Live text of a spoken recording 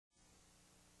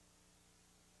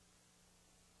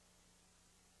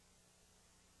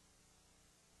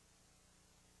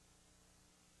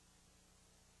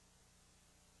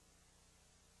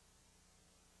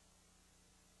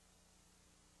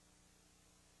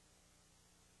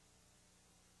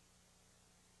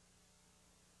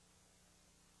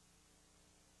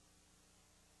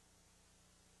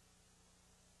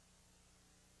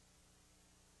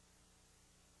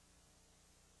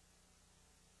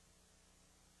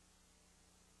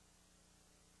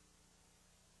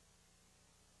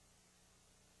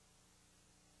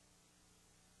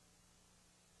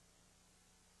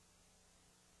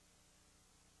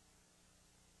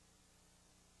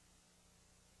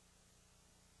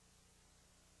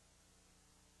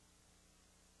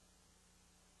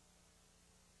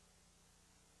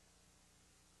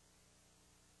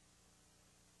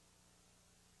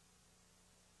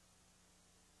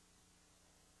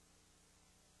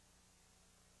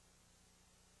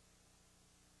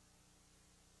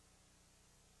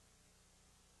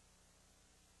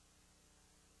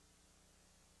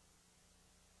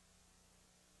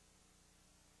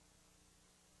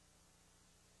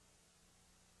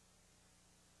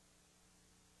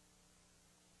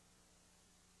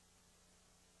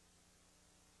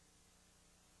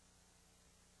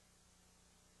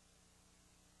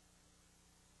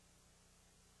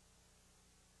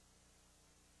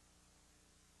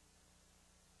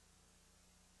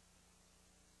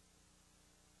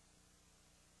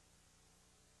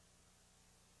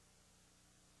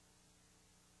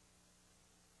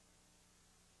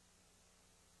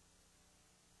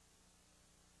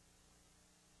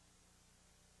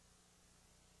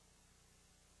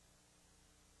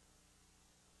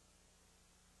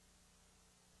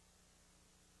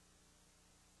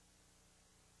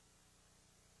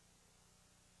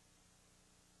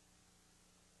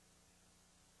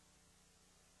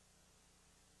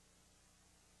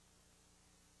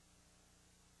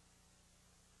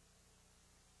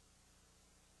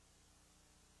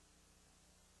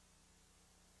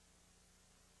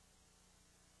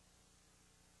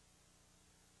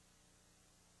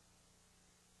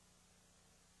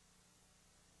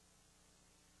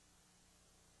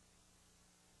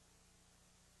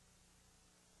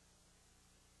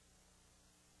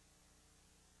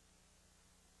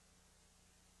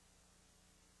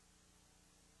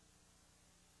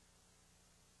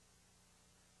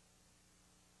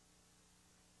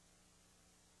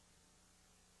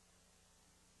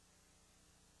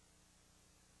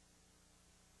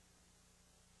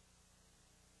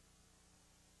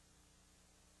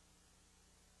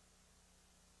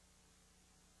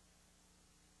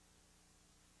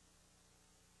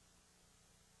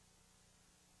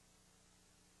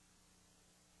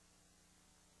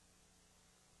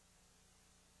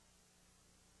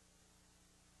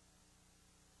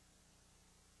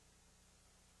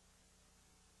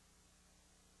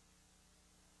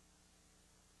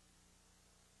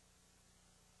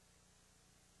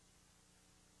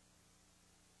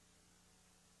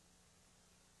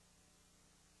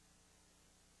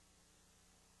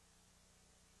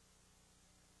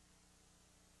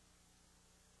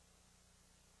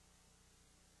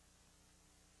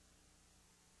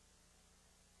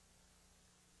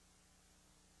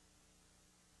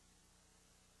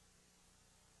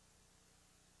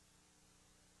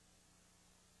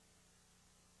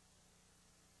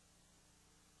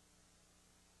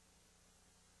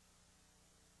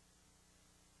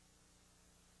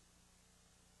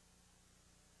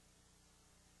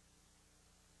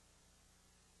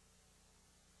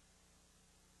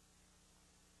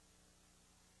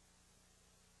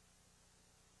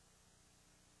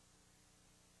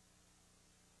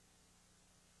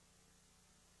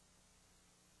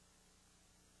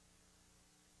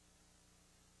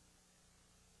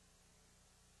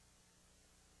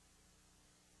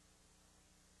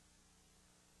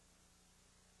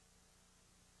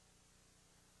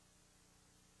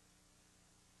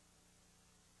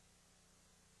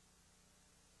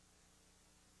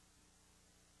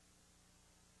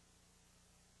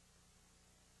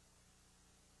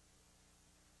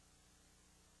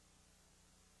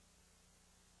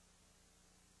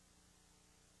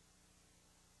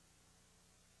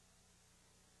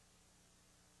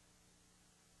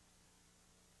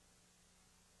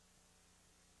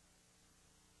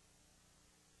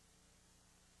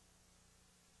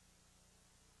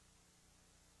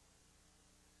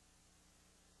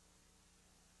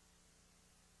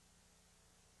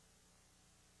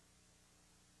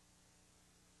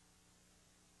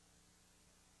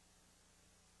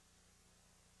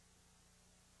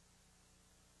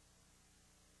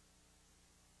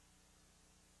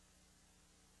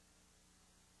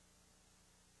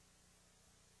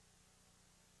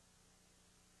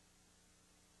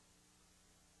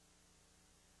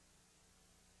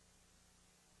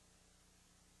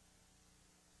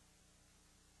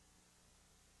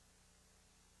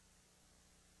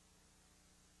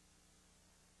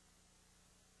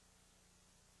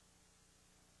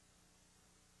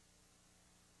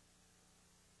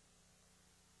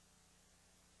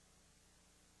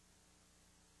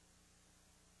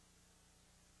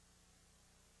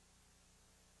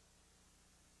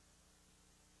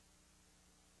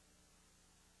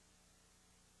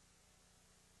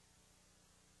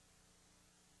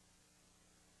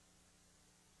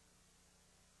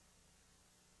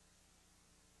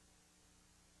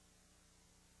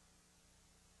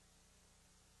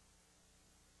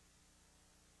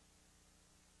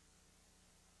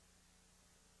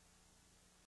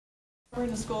Schlossberg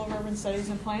in the School of Urban Studies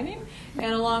and Planning,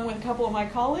 and along with a couple of my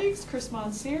colleagues, Chris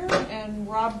Monsieur and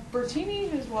Rob Bertini,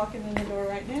 who's walking in the door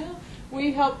right now,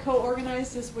 we help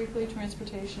co-organize this weekly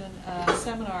transportation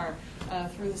seminar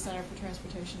through the Center for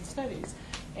Transportation Studies.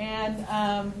 And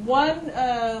one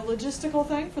logistical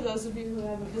thing, for those of you who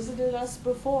haven't visited us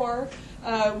before,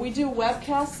 we do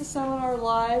webcast the seminar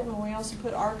live, and we also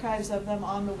put archives of them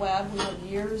on the web. We have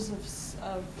years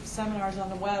of seminars on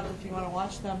the web if you want to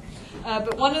watch them.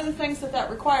 But one of the things that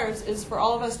requires is for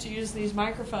all of us to use these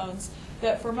microphones,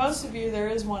 that for most of you there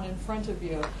is one in front of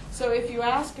you. So if you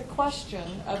ask a question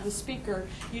of the speaker,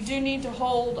 you do need to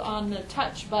hold on the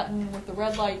touch button with the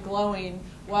red light glowing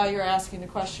while you're asking the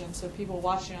question so people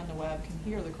watching on the web can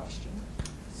hear the question.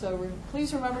 So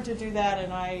please remember to do that,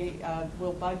 and I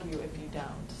will bug you if you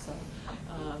don't. So,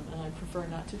 and I prefer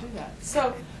not to do that.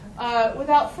 So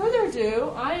without further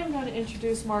ado, I am going to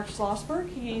introduce Marc Schlossberg.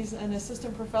 He's an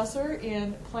assistant professor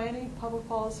in planning, public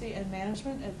policy, and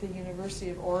management at the University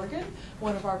of Oregon,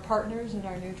 one of our partners in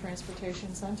our new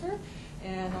transportation center.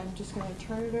 And I'm just going to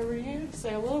turn it over to you to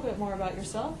say a little bit more about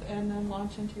yourself and then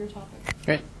launch into your topic.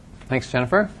 Great. Thanks,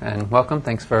 Jennifer, and welcome.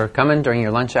 Thanks for coming during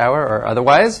your lunch hour or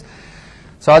otherwise.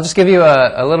 So I'll just give you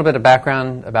a little bit of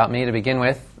background about me to begin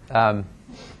with. I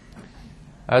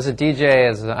was a DJ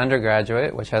as an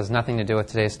undergraduate, which has nothing to do with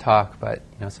today's talk, but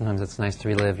sometimes it's nice to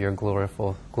relive your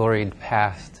gloried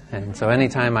past. And so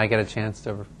anytime I get a chance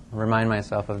to remind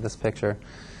myself of this picture,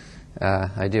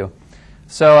 I do.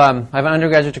 So I have an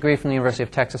undergraduate degree from the University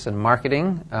of Texas in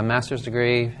marketing, a master's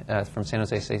degree from San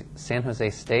Jose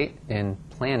State in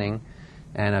planning,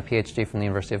 and a PhD from the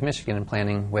University of Michigan in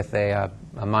planning with a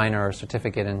minor or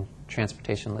certificate in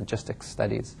transportation logistics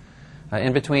studies.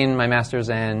 In between my master's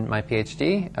and my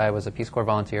PhD, I was a Peace Corps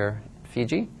volunteer in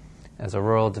Fiji as a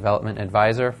rural development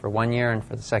advisor for 1 year, and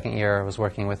for the second year I was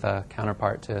working with a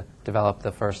counterpart to develop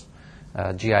the first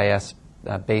GIS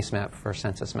base map for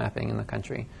census mapping in the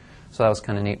country. So that was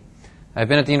kind of neat. I've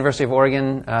been at the University of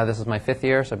Oregon. This is my 5th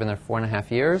year, so I've been there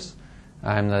 4.5 years.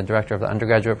 I'm the director of the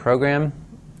undergraduate program,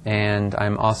 and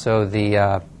I'm also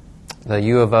the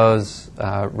U of O's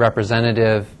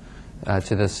representative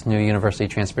to this new University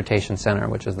Transportation Center,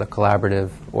 which is the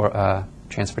collaborative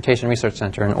transportation research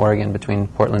center in Oregon between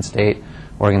Portland State,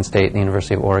 Oregon State, the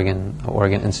University of Oregon,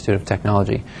 Oregon Institute of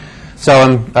Technology. So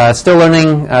I'm still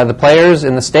learning the players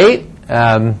in the state,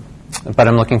 but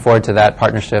I'm looking forward to that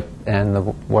partnership and the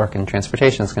work in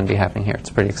transportation that's going to be happening here. It's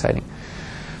pretty exciting.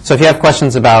 So if you have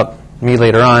questions about me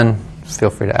later on, feel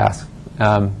free to ask.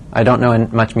 I don't know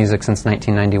much music since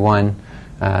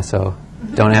 1991, so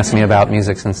don't ask me about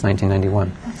music since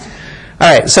 1991. All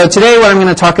right, so today what I'm going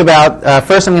to talk about,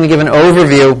 first I'm going to give an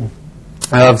overview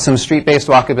of some street-based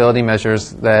walkability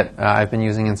measures that I've been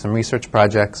using in some research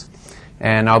projects.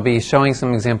 And I'll be showing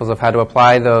some examples of how to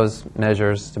apply those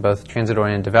measures to both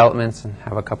transit-oriented developments, and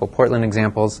have a couple Portland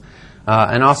examples,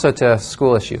 and also to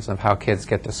school issues of how kids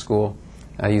get to school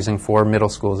using 4 middle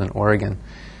schools in Oregon.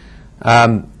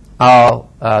 I'll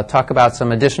talk about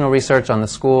some additional research on the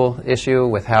school issue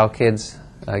with how kids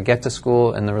get to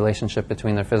school and the relationship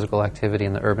between their physical activity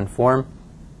and the urban form.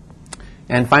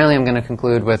 And finally, I'm going to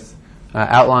conclude with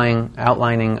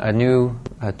outlining a new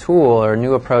tool or a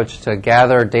new approach to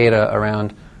gather data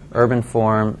around urban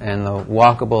form and the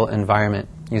walkable environment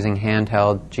using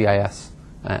handheld GIS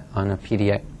on a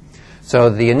PDA. So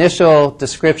the initial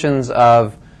descriptions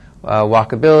of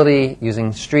walkability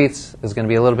using streets is going to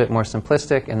be a little bit more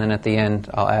simplistic, and then at the end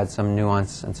I'll add some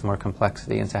nuance and some more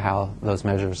complexity into how those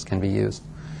measures can be used.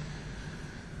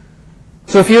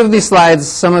 So a few of these slides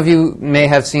some of you may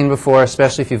have seen before,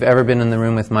 especially if you've ever been in the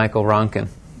room with Michael Ronkin,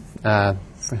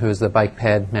 who is the bike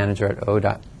ped manager at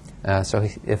ODOT. So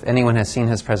if anyone has seen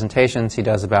his presentations, he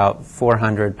does about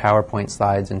 400 PowerPoint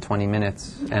slides in 20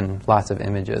 minutes and lots of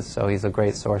images. So he's a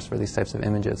great source for these types of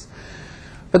images.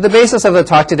 But the basis of the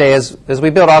talk today is we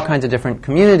build all kinds of different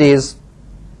communities,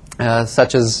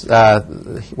 such as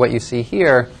what you see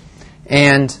here.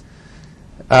 And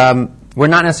we're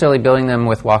not necessarily building them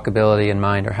with walkability in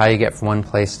mind or how you get from one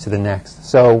place to the next.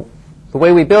 So the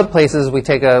way we build places, we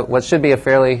take what should be a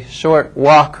fairly short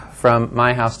walk from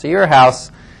my house to your house,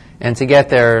 and to get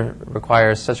there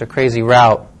requires such a crazy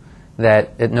route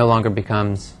that it no longer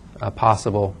becomes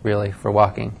possible, really, for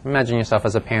walking. Imagine yourself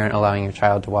as a parent allowing your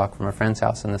child to walk from a friend's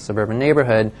house in the suburban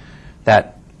neighborhood.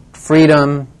 That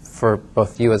freedom for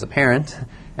both you as a parent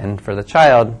and for the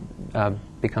child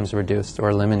becomes reduced or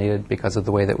eliminated because of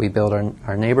the way that we build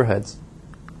our neighborhoods.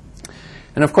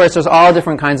 And of course, there's all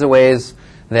different kinds of ways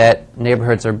that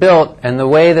neighborhoods are built, and the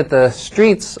way that the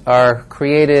streets are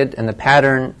created and the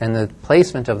pattern and the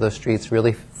placement of those streets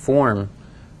really form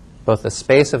both the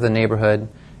space of the neighborhood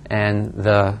and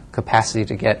the capacity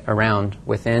to get around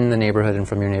within the neighborhood and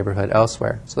from your neighborhood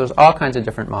elsewhere. So there's all kinds of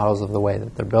different models of the way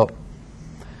that they're built.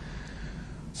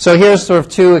 So here's sort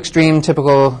of two extreme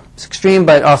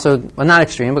but also, well, not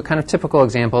extreme, but kind of typical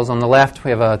examples. On the left,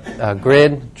 we have a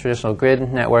grid, traditional grid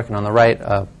network, and on the right,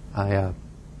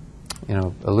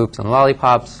 loops and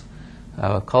lollipops,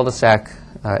 a cul-de-sac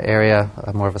area,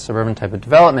 more of a suburban type of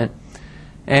development.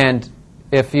 And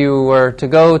if you were to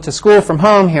go to school from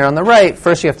home here on the right,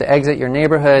 first you have to exit your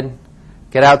neighborhood,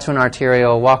 get out to an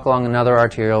arterial, walk along another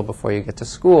arterial before you get to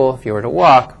school. If you were to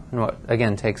walk, and what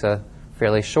again takes a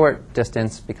fairly short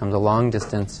distance, becomes a long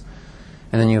distance,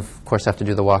 and then you, of course, have to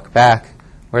do the walk back.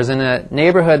 Whereas in a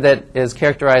neighborhood that is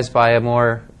characterized by a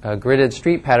more gridded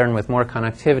street pattern with more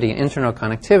connectivity, internal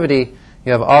connectivity,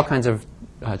 you have all kinds of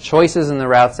choices in the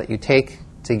routes that you take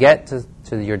to get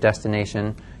to your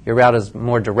destination. Your route is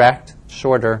more direct,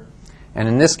 shorter, and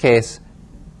in this case,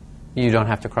 you don't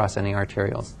have to cross any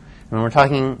arterials. And when we're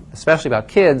talking especially about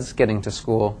kids getting to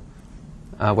school,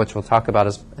 which I'll talk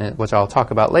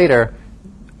about later,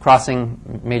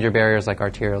 crossing major barriers like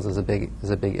arterials is a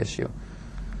big issue.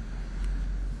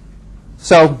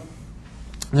 So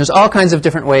there's all kinds of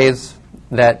different ways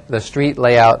that the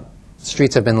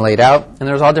streets have been laid out, and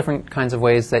there's all different kinds of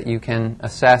ways that you can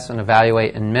assess and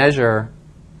evaluate and measure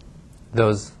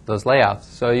those layouts.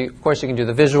 So of course you can do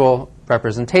the visual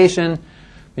representation,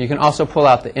 but you can also pull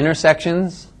out the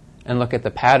intersections and look at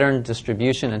the pattern,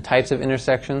 distribution, and types of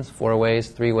intersections, 4 ways,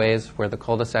 3 ways, where the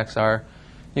cul-de-sacs are.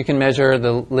 You can measure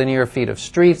the linear feet of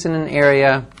streets in an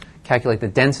area, calculate the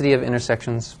density of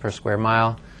intersections per square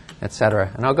mile,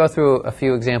 etc. And I'll go through a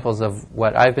few examples of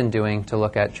what I've been doing to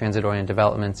look at transit-oriented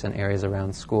developments in areas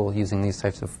around school using these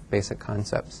types of basic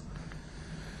concepts.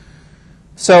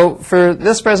 So for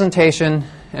this presentation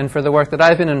and for the work that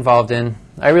I've been involved in,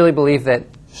 I really believe that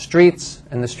streets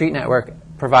and the street network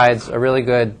provides a really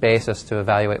good basis to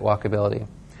evaluate walkability.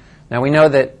 Now we know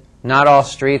that not all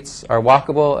streets are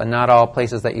walkable and not all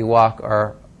places that you walk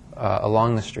are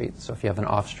along the street. So if you have an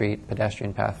off-street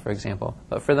pedestrian path, for example.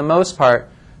 But for the most part,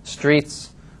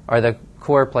 streets are the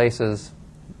core places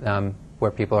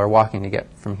where people are walking to get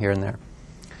from here and there.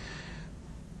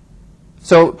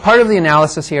 So part of the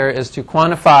analysis here is to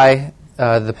quantify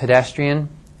the pedestrian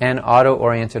and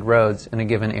auto-oriented roads in a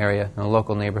given area, in a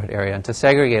local neighborhood area, and to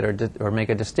segregate or make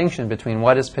a distinction between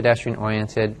what is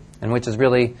pedestrian-oriented and which is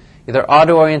really either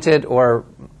auto-oriented or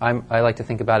I like to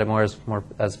think about it more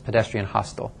as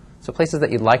pedestrian-hostile. So places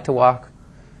that you'd like to walk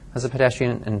as a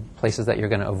pedestrian and places that you're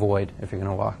going to avoid if you're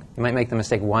going to walk. You might make the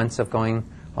mistake once of going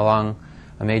along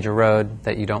a major road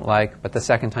that you don't like, but the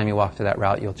second time you walk to that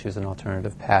route, you'll choose an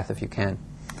alternative path if you can.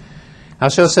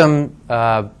 I'll show some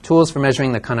tools for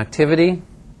measuring the connectivity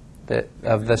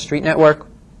of the street network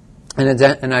and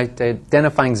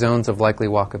identifying zones of likely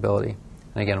walkability.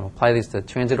 And again, we'll apply these to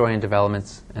transit-oriented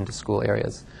developments and to school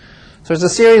areas. So there's a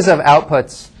series of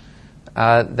outputs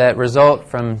that result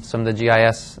from some of the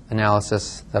GIS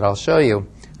analysis that I'll show you.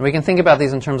 And we can think about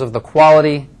these in terms of the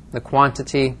quality, the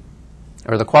quantity,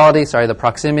 or the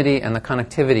proximity, and the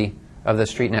connectivity of the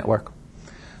street network.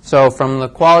 So from the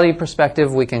quality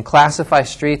perspective, we can classify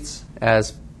streets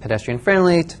as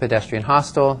pedestrian-friendly to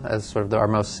pedestrian-hostile as sort of our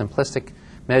most simplistic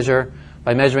measure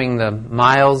by measuring the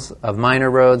miles of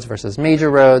minor roads versus major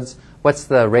roads. What's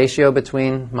the ratio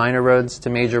between minor roads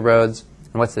to major roads?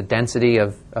 And what's the density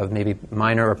of maybe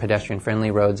minor or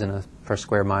pedestrian-friendly roads in a per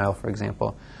square mile, for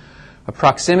example? A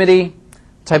proximity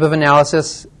type of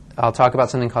analysis, I'll talk about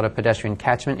something called a pedestrian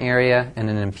catchment area and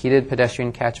an impeded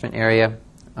pedestrian catchment area.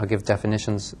 I'll give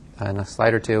definitions in a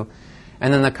slide or two.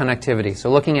 And then the connectivity. So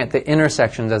looking at the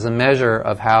intersections as a measure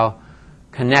of how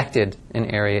connected an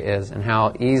area is and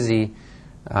how easy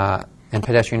and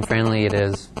pedestrian-friendly it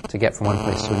is to get from one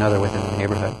place to another within the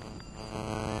neighborhood.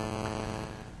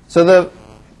 So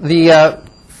the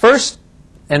first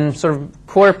and sort of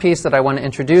core piece that I want to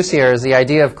introduce here is the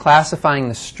idea of classifying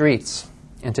the streets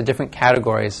into different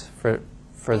categories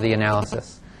for the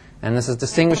analysis. And this is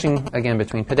distinguishing, again,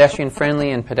 between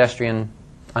pedestrian-friendly and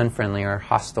pedestrian-unfriendly or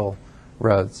hostile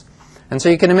roads. And so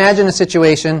you can imagine a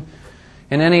situation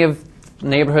in any of the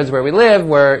neighborhoods where we live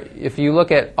where if you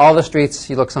look at all the streets,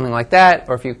 you look something like that,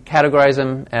 or if you categorize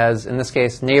them as, in this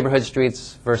case, neighborhood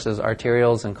streets versus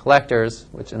arterials and collectors,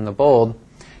 which in the bold,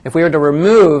 if we were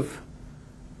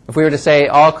to say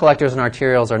all collectors and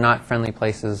arterials are not friendly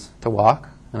places to walk,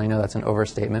 and I know that's an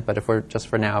overstatement, but if we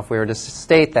were to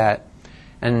state that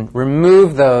and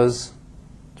remove those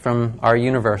from our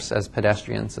universe as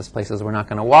pedestrians, as places we're not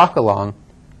going to walk along,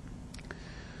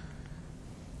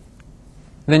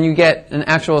 then you get an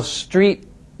actual street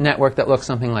network that looks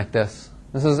something like this.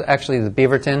 This is actually the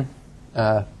Beaverton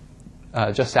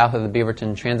just south of the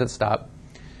Beaverton transit stop.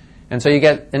 And so you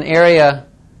get an area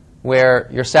where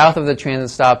you're south of the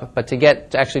transit stop, but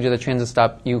to actually do the transit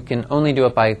stop, you can only do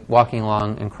it by walking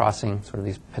along and crossing sort of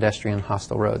these pedestrian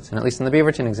hostile roads. And at least in the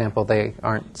Beaverton example, they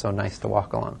aren't so nice to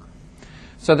walk along.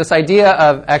 So this idea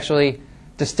of actually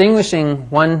distinguishing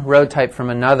one road type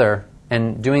from another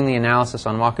and doing the analysis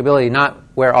on walkability, not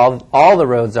where all the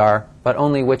roads are, but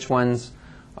only which ones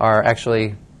are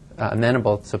actually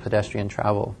amenable to pedestrian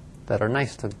travel, that are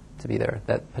nice to be there,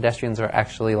 that pedestrians are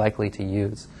actually likely to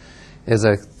use, is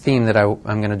a theme that I'm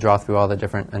going to draw through all the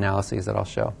different analyses that I'll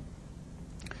show.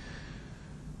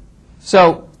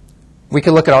 So we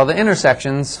could look at all the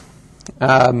intersections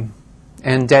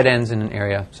and dead ends in an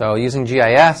area. So using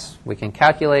GIS, we can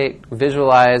calculate,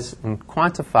 visualize, and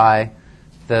quantify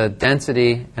the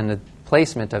density and the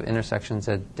placement of intersections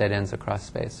at dead ends across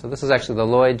space. So this is actually the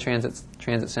Lloyd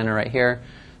Transit Center right here.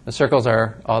 The circles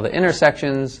are all the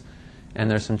intersections, and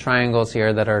there's some triangles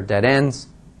here that are dead ends.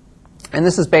 And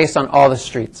this is based on all the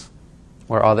streets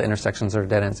where all the intersections are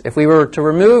dead ends. If we were to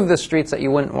remove the streets that you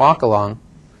wouldn't walk along,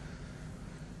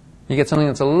 you get something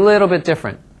that's a little bit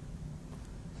different.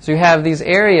 So you have these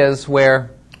areas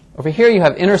where, over here you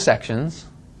have intersections,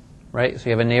 right? So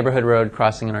you have a neighborhood road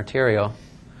crossing an arterial.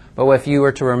 But if you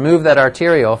were to remove that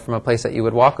arterial from a place that you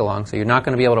would walk along, so you're not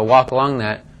going to be able to walk along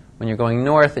that when you're going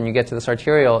north and you get to this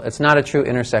arterial, it's not a true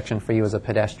intersection for you as a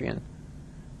pedestrian.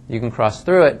 You can cross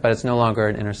through it, but it's no longer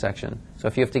an intersection. So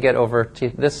if you have to get over to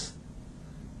this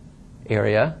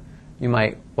area, you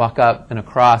might walk up and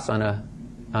across on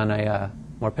a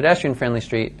more pedestrian-friendly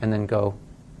street and then go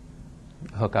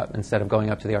hook up instead of going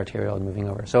up to the arterial and moving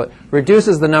over. So it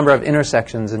reduces the number of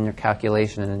intersections in your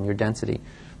calculation and in your density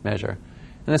measure.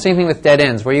 And the same thing with dead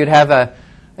ends, where you'd have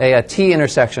a T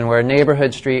intersection where a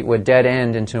neighborhood street would dead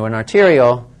end into an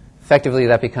arterial. Effectively,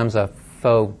 that becomes a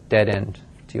faux dead end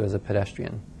to you as a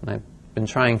pedestrian. And I've been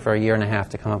trying for 1.5 years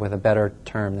to come up with a better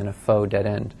term than a faux dead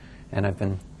end, and I've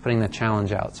been putting the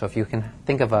challenge out. So if you can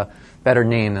think of a better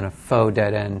name than a faux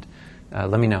dead end,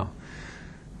 let me know.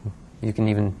 You can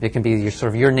even, it can be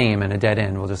your name and a dead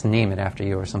end. We'll just name it after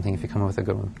you or something if you come up with a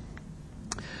good one.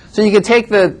 So you could take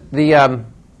the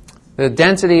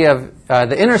density of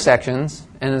the intersections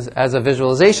and as a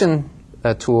visualization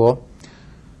tool,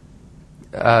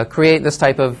 create this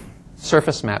type of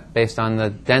surface map based on the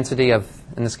density of,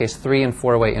 in this case, 3- and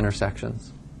 4-way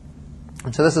intersections.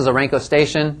 And so this is a Renko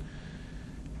station,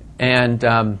 and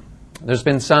there's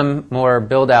been some more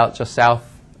build-out just south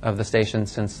of the station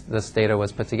since this data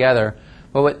was put together.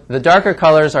 But the darker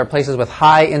colors are places with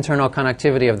high internal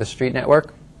connectivity of the street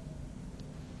network.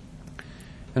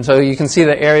 And so you can see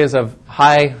the areas of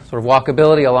high sort of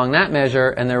walkability along that measure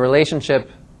and the relationship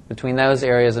between those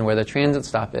areas and where the transit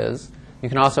stop is. You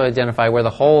can also identify where the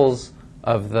holes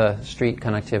of the street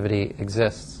connectivity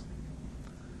exists.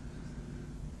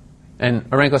 And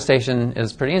Renko Station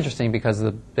is pretty interesting because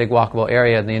the big walkable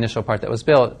area in the initial part that was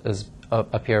built is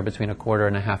up here between 1/4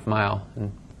 and 1/2 mile,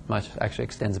 and much actually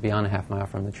extends beyond 1/2 mile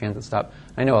from the transit stop.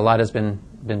 I know a lot has been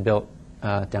built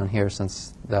down here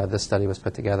since this study was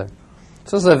put together.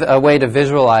 So this is a way to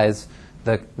visualize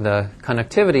the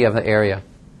connectivity of the area.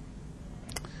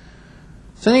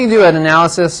 So then you can do an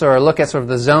analysis or look at sort of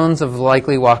the zones of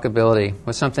likely walkability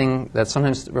with something that's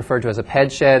sometimes referred to as a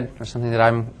ped shed, or something that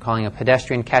I'm calling a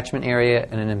pedestrian catchment area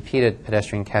and an impeded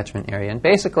pedestrian catchment area. And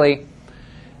basically,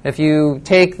 if you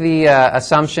take the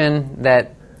assumption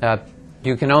that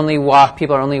you can only walk,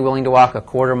 people are only willing to walk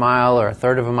 1/4 mile or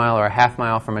 1/3 of a mile or 1/2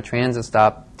 mile from a transit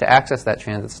stop to access that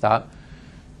transit stop,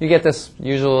 you get this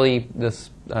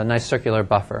nice circular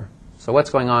buffer. So what's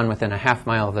going on within 1/2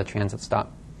 mile of the transit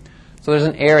stop? So there's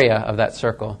an area of that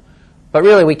circle. But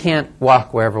really, we can't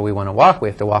walk wherever we want to walk. We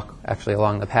have to walk actually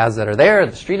along the paths that are there,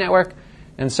 the street network.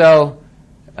 And so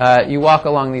you walk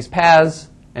along these paths,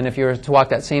 and if you were to walk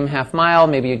that same 1/2 mile,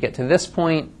 maybe you'd get to this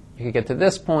point, you could get to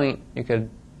this point, you could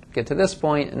get to this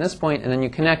point, and then you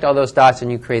connect all those dots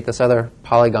and you create this other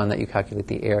polygon that you calculate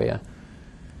the area.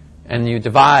 And you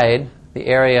divide the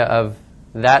area of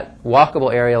that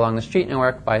walkable area along the street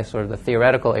network by sort of the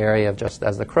theoretical area of just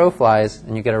as the crow flies,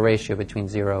 and you get a ratio between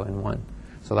 0 and 1.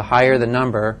 So the higher the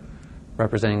number,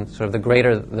 representing sort of the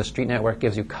greater the street network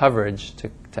gives you coverage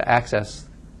to access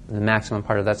the maximum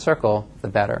part of that circle, the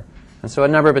better. And so a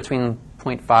number between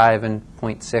 0.5 and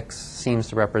 0.6 seems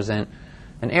to represent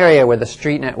an area where the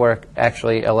street network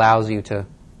actually allows you to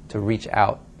reach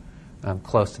out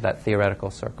close to that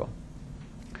theoretical circle.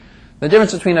 The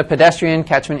difference between a pedestrian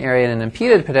catchment area and an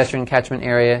impeded pedestrian catchment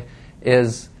area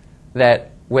is that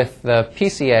with the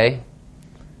PCA,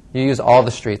 you use all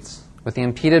the streets. With the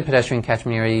impeded pedestrian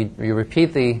catchment area, you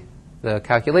repeat the the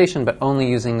calculation, but only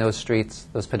using those streets,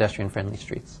 those pedestrian-friendly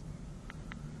streets.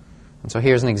 And so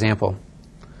here's an example.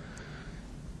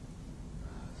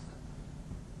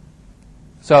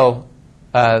 So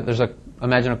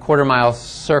imagine a quarter-mile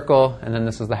circle, and then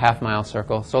this is the half-mile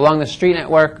circle. So along the street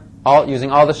network,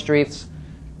 using all the streets,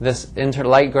 this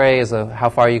light gray is how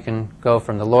far you can go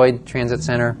from the Lloyd Transit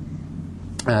Center.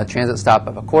 Transit stop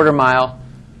of a quarter mile.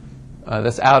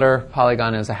 This outer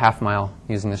polygon is a half mile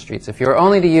using the streets. If you were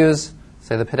only to use,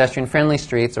 say, the pedestrian-friendly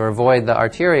streets or avoid the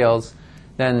arterials,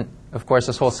 then, of course,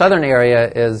 this whole southern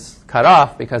area is cut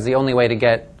off because the only way to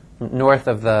get north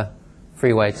of the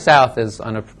freeway south is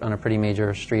on a pretty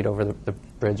major street over the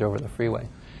bridge over the freeway.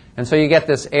 And so you get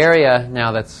this area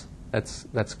now that's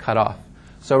cut off.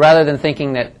 So rather than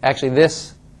thinking that actually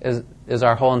this is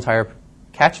our whole entire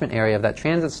catchment area of that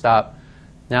transit stop,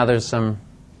 now there's a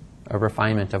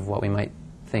refinement of what we might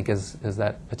think is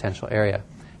that potential area.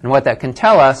 And what that can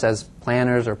tell us as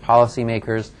planners or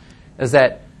policymakers is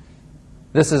that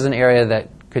this is an area that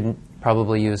could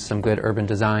probably use some good urban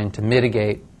design to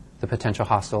mitigate the potential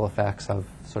hostile effects of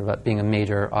sort of being a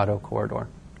major auto corridor.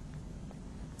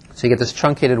 So you get this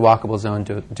truncated walkable zone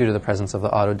due to the presence of the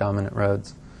auto-dominant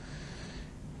roads.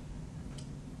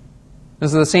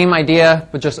 This is the same idea,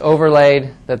 but just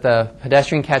overlaid, that the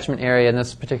pedestrian catchment area in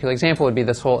this particular example would be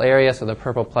this whole area, so the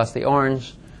purple plus the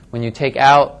orange. When you take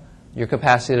out your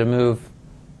capacity to move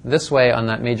this way on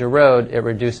that major road, it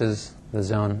reduces the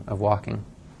zone of walking.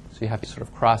 So you have to sort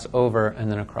of cross over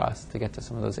and then across to get to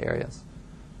some of those areas.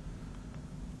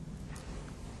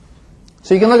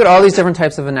 So you can look at all these different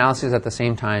types of analyses at the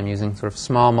same time using sort of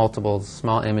small multiples,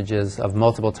 small images of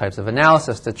multiple types of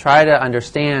analysis to try to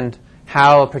understand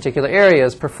how a particular area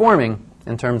is performing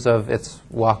in terms of its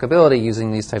walkability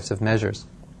using these types of measures.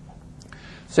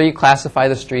 So you classify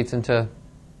the streets into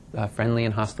friendly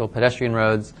and hostile pedestrian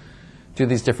roads, do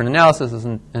these different analyses,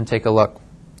 and take a look.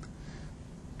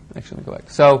 Actually, let me go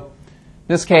back. So in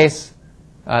this case,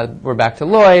 we're back to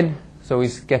Lloyd. So we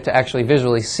get to actually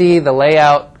visually see the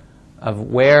layout of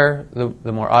where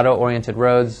the more auto-oriented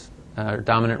roads,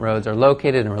 dominant roads, are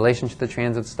located in relation to the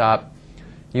transit stop,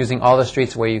 using all the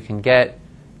streets where you can get,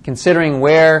 considering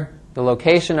where the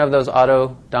location of those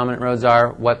auto-dominant roads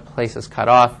are, what place is cut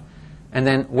off, and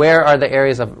then where are the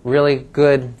areas of really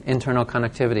good internal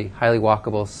connectivity, highly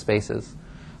walkable spaces.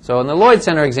 So in the Lloyd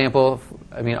Center example,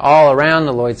 I mean, all around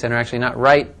the Lloyd Center, actually not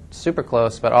right super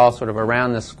close, but all sort of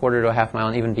around this quarter to a half mile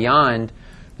and even beyond,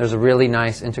 there's a really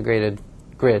nice integrated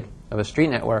grid of a street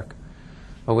network.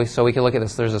 So we can look at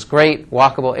this. There's this great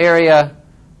walkable area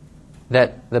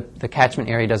that the catchment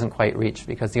area doesn't quite reach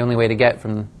because the only way to get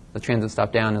from the transit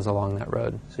stop down is along that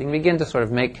road. So you can begin to sort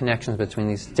of make connections between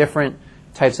these different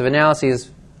types of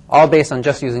analyses, all based on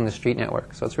just using the street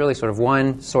network. So it's really sort of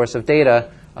one source of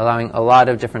data allowing a lot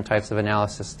of different types of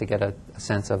analysis to get a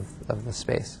sense of the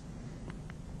space.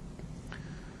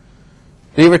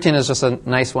 Beaverton is just a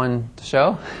nice one to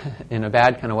show in a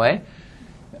bad kind of way.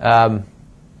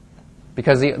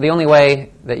 Because the only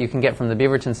way that you can get from the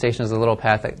Beaverton station is a little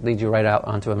path that leads you right out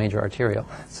onto a major arterial.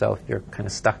 So you're kind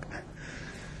of stuck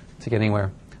to get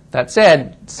anywhere. That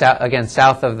said, again,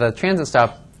 south of the transit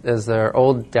stop is their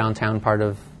old downtown part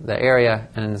of the area,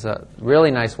 and it's a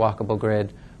really nice walkable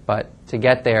grid. But to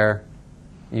get there,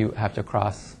 you have to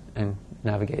cross and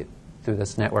navigate through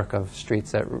this network of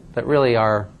streets that really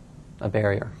are a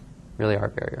barrier, really are a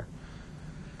barrier.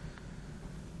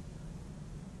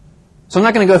 So I'm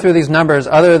not going to go through these numbers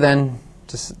other than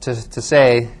to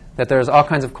say that there's all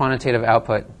kinds of quantitative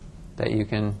output that you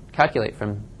can calculate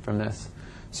from this.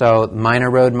 So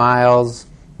minor road miles,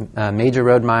 major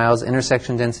road miles,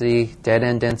 intersection density,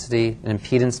 dead-end density, and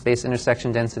impedance-based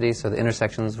intersection density, so the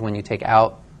intersections when you take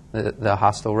out the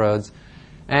hostile roads.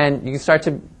 And you can start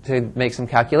to make some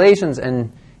calculations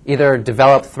and either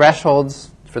develop thresholds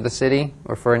for the city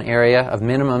or for an area of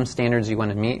minimum standards you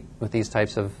want to meet with these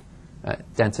types of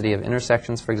density of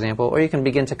intersections, for example, or you can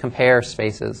begin to compare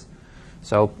spaces.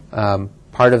 So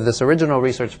part of this original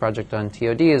research project on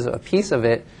TOD is a piece of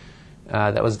it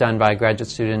that was done by a graduate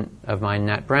student of mine,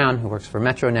 Nat Brown, who works for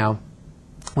Metro now,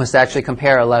 was to actually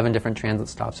compare 11 different transit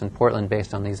stops in Portland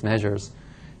based on these measures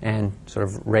and sort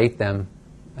of rate them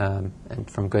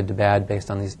and from good to bad based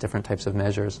on these different types of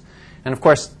measures. And of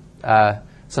course,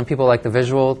 some people like the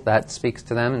visual, that speaks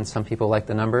to them, and some people like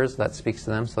the numbers, that speaks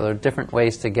to them. So there are different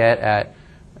ways to get at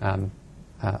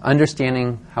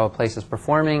understanding how a place is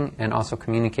performing and also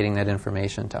communicating that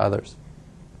information to others.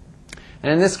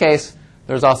 And in this case,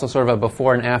 there's also sort of a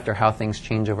before and after, how things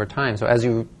change over time. So as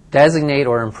you designate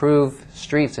or improve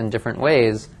streets in different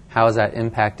ways, how is that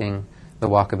impacting the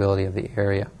walkability of the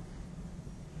area?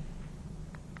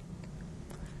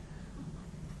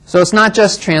 So it's not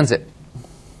just transit.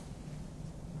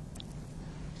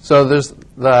 So there's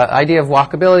the idea of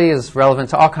walkability is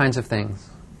relevant to all kinds of things.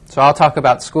 So I'll talk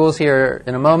about schools here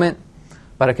in a moment,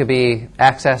 but it could be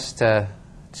access to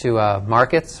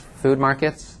markets, food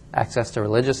markets, access to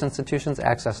religious institutions,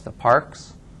 access to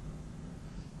parks,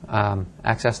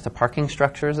 access to parking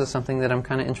structures is something that I'm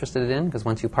kind of interested in, because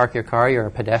once you park your car, you're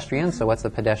a pedestrian. So what's the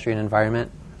pedestrian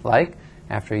environment like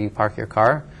after you park your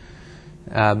car?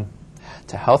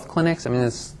 To health clinics. I mean,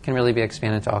 this can really be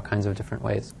expanded to all kinds of different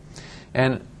ways.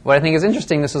 And what I think is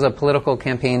interesting, this was a political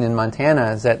campaign in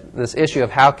Montana, is that this issue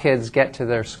of how kids get to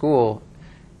their school,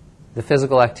 the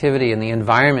physical activity and the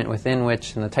environment within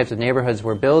which and the types of neighborhoods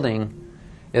we're building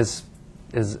is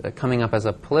coming up as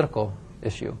a political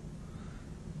issue.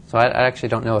 So I actually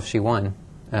don't know if she won.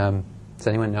 Does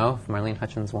anyone know if Marlene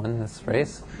Hutchins won this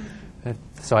race?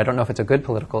 So I don't know if it's a good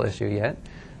political issue yet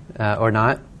or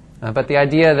not. But the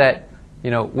idea that,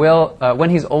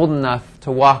 when he's old enough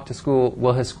to walk to school,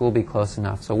 will his school be close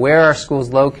enough? So where are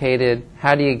schools located?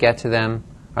 How do you get to them?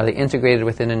 Are they integrated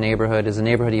within a neighborhood? Is a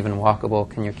neighborhood even walkable?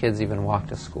 Can your kids even walk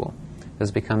to school? This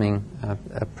is becoming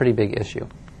a pretty big issue.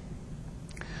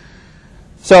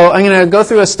 So I'm going to go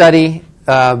through a study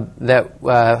that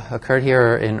occurred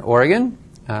here in Oregon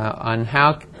on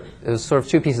how, it was sort of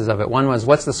two pieces of it. One was,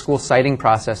 what's the school siting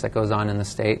process that goes on in the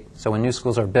state? So when new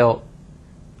schools are built,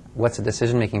 what's the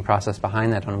decision-making process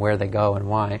behind that on where they go and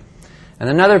why? And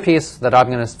another piece that I'm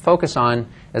going to focus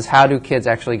on is how do kids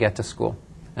actually get to school?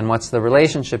 And what's the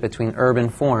relationship between urban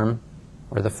form,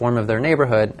 or the form of their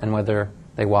neighborhood, and whether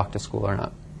they walk to school or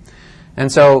not. And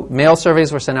so mail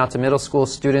surveys were sent out to middle school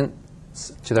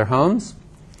students to their homes.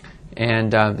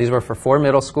 And these were for 4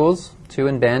 middle schools, 2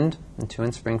 in Bend and 2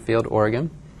 in Springfield,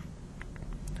 Oregon.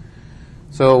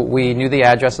 So we knew the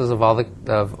addresses of all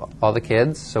the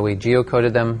kids, so we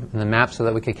geocoded them in the map so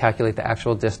that we could calculate the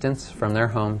actual distance from their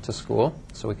home to school,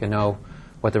 so we could know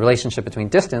what the relationship between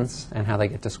distance and how they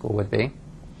get to school would be.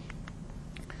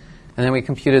 And then we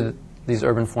computed these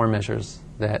urban form measures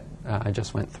that I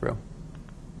just went through.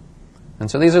 And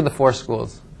so these are the 4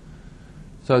 schools.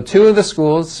 So 2 of the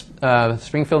schools,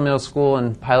 Springfield Middle School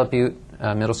and Pilot Butte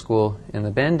Middle School in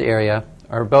the Bend area,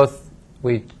 are both,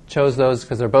 we chose those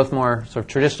because they're both more sort of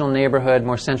traditional neighborhood,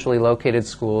 more centrally located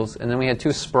schools. And then we had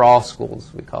 2 sprawl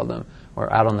schools, we called them,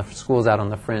 or out on the schools out on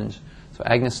the fringe. So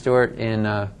Agnes Stewart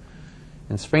in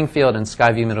Springfield and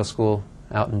Skyview Middle School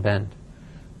out in Bend.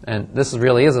 And this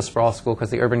really is a sprawl school because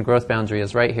the urban growth boundary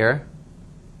is right here.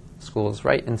 The school is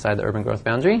right inside the urban growth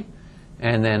boundary.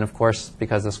 And then, of course,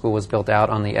 because the school was built out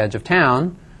on the edge of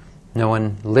town, no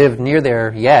one lived near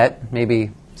there yet.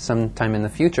 Maybe sometime in the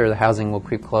future the housing will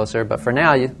creep closer. But for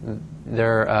now,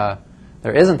 there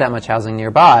isn't that much housing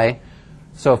nearby.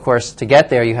 So, of course, to get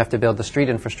there, you have to build the street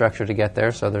infrastructure to get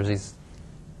there. So there's these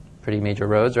pretty major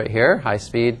roads right here,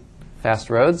 high-speed, fast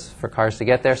roads for cars to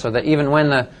get there, so that even when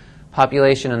the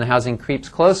population and the housing creeps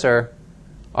closer,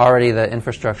 already the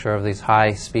infrastructure of these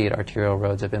high-speed arterial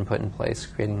roads have been put in place,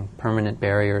 creating permanent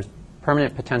barriers,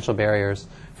 permanent potential barriers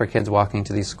for kids walking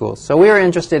to these schools. So we were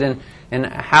interested in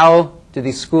how do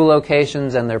these school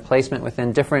locations and their placement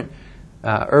within different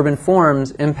urban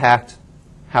forms impact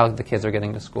how the kids are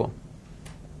getting to school.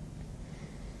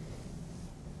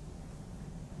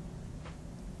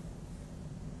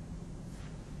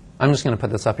 I'm just going to put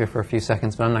this up here for a few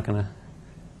seconds, but I'm not going to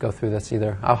go through this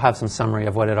either. I'll have some summary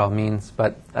of what it all means.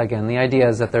 But again, the idea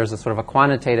is that there's a sort of a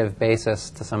quantitative basis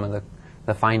to some of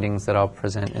the findings that I'll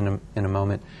present in a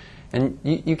moment. And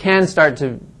you can start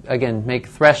to, again, make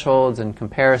thresholds and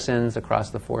comparisons across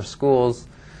the 4 schools.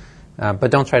 But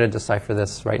don't try to decipher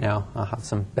this right now. I'll have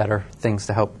some better things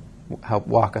to help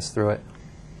walk us through it.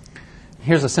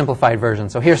 Here's a simplified version.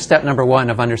 So here's step number 1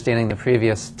 of understanding the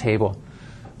previous table.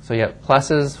 So you have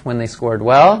pluses when they scored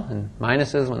well, and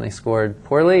minuses when they scored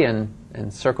poorly, and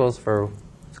circles for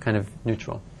kind of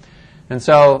neutral. And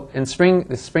so in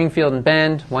Springfield and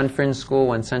Bend, 1 fringe school,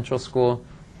 1 central school.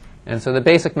 And so the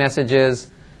basic message is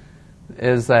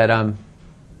that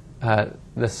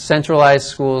the centralized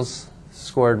schools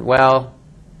scored well,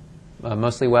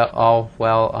 mostly well, all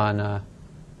well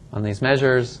on these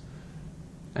measures,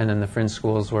 and then the fringe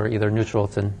schools were either neutral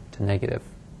to negative.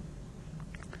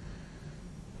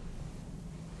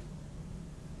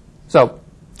 So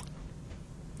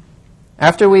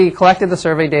after we collected the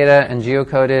survey data and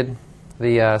geocoded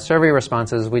the survey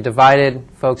responses, we divided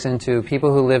folks into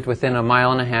people who lived within 1.5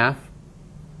 miles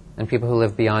and people who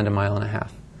lived beyond 1.5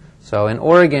 miles. So in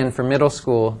Oregon, for middle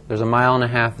school, there's 1.5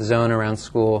 mile zone around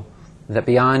school that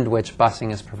beyond which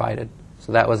busing is provided.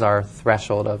 So that was our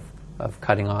threshold of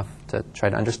cutting off to try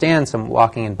to understand some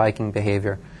walking and biking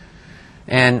behavior.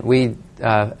 And we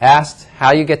asked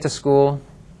how you get to school,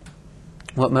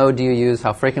 what mode do you use,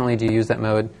 how frequently do you use that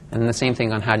mode, and then the same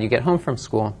thing on how do you get home from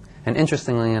school. And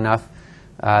interestingly enough,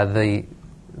 the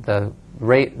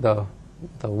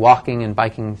walking and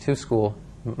biking to school,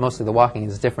 mostly the walking,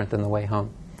 is different than the way home.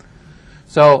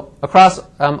 So across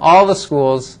all the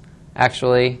schools,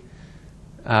 actually,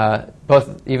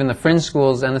 both even the fringe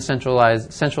schools and the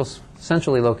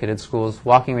centrally located schools,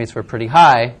 walking rates were pretty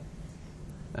high,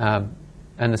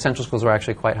 and the central schools were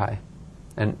actually quite high,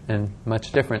 and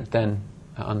much different than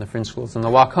on the fringe schools. And the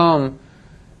walk home,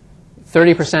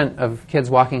 30% of kids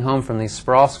walking home from these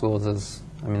sprawl schools is,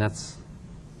 I mean, that's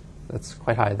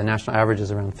quite high. The national average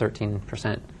is around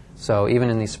 13%. So even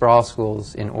in these sprawl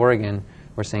schools in Oregon,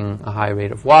 we're seeing a high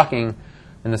rate of walking.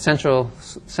 In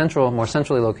the more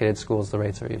centrally located schools, the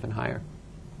rates are even higher.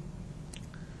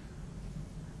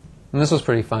 And this was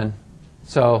pretty fun.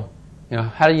 So,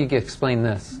 how do you explain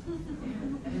this?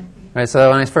 Right, so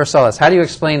when I first saw this, how do you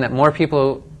explain that more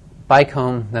people bike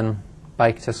home than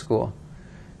bike to school?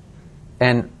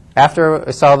 And after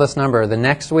I saw this number, the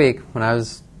next week when I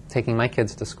was taking my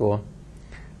kids to school,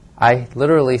 I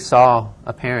literally saw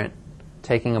a parent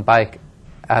taking a bike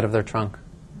out of their trunk.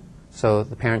 So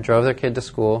the parent drove their kid to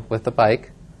school with the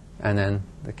bike, and then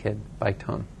the kid biked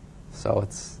home. So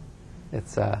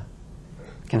it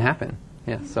can happen.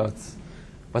 Yeah. So it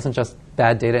wasn't just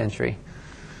bad data entry.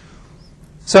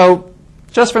 So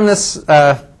just from this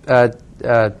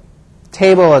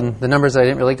table and the numbers I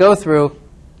didn't really go through,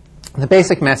 the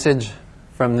basic message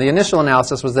from the initial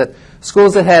analysis was that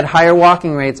schools that had higher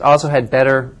walking rates also had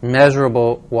better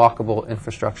measurable walkable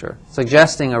infrastructure,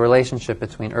 suggesting a relationship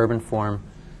between urban form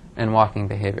and walking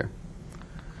behavior.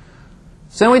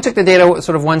 So then we took the data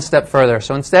sort of one step further.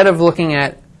 So instead of looking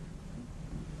at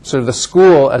sort of the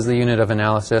school as the unit of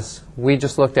analysis, we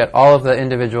just looked at all of the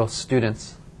individual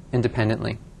students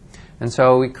independently. And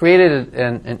so we created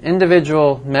an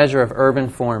individual measure of urban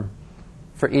form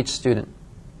for each student.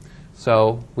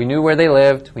 So we knew where they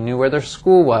lived, we knew where their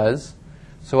school was.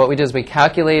 So what we did is we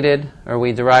calculated, or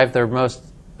we derived their most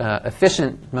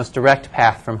efficient, most direct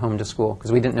path from home to school,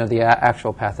 because we didn't know the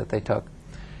actual path that they took.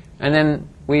 And then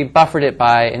we buffered it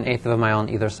by 1/8 of a mile on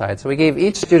either side. So we gave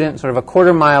each student sort of a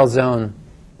 1/4 mile zone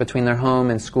between their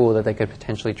home and school that they could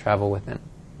potentially travel within.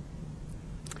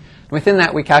 Within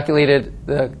that, we calculated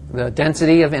the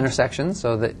density of intersections,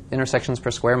 so the intersections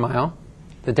per square mile,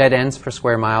 the dead ends per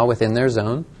square mile within their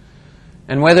zone,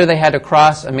 and whether they had to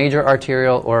cross a major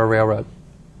arterial or a railroad.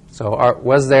 So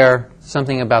was there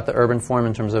something about the urban form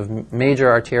in terms of major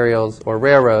arterials or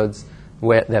railroads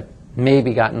that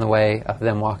maybe got in the way of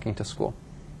them walking to school?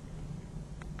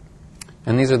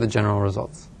 And these are the general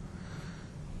results.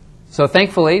 So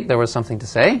thankfully, there was something to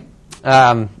say.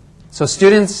 So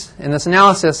students, in this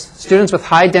analysis, students with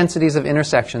high densities of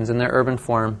intersections in their urban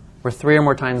form were 3 or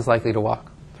more times likely to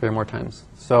walk, 3 or more times.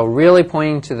 So really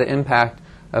pointing to the impact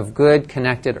of good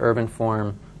connected urban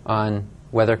form on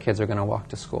whether kids are going to walk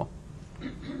to school.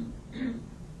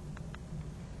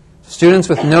 Students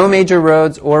with no major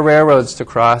roads or railroads to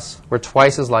cross were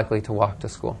twice as likely to walk to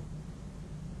school.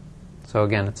 So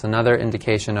again, it's another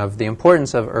indication of the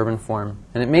importance of urban form.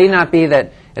 And it may not be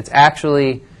that it's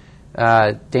actually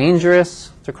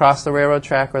dangerous to cross the railroad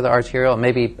track or the arterial. It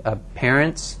may be a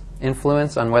parent's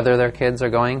influence on whether their kids are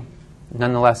going.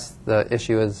 Nonetheless, the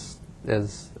issue is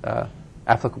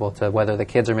applicable to whether the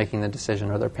kids are making the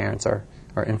decision or their parents are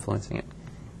influencing it.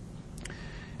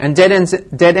 And dead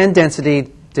end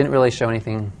density didn't really show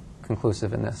anything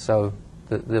conclusive in this. So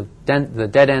the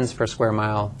dead ends per square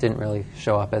mile didn't really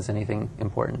show up as anything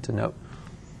important to note.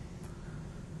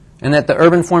 And that the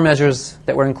urban form measures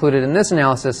that were included in this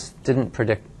analysis didn't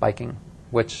predict biking,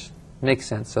 which makes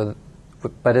sense.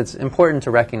 But it's important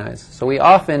to recognize. So we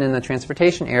often, in the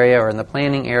transportation area or in the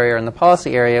planning area or in the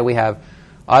policy area, we have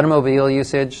automobile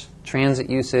usage, transit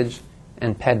usage,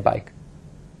 and ped bike,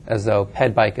 as though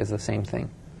ped bike is the same thing.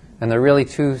 And they're really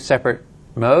two separate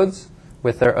modes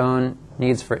with their own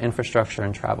needs for infrastructure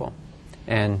and travel.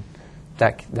 And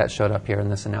that showed up here in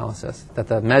this analysis, that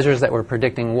the measures that were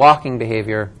predicting walking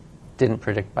behavior didn't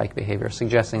predict bike behavior,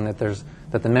 suggesting that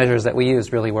the measures that we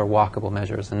used really were walkable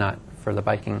measures and not for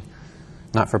biking.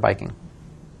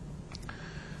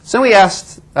 So we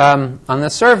asked on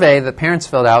this survey that parents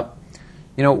filled out,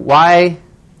 why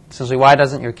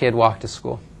doesn't your kid walk to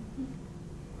school?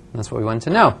 And that's what we wanted to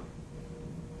know.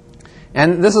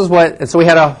 And this is so we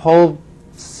had a whole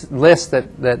list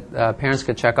that parents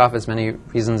could check off as many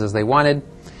reasons as they wanted,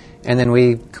 and then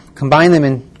we combined them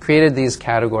and created these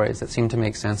categories that seemed to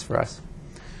make sense for us.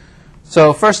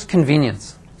 So first,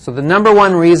 convenience. So the number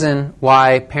one reason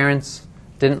why parents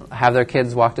didn't have their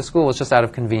kids walk to school was just out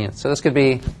of convenience. So this could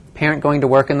be parent going to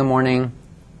work in the morning,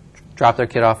 drop their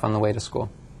kid off on the way to school.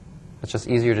 It's just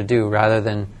easier to do rather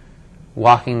than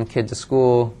walking the kid to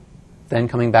school, then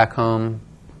coming back home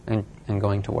and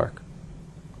going to work.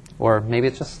 Or maybe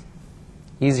it's just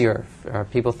easier, or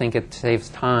people think it saves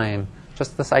time,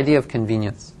 just this idea of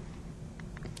convenience.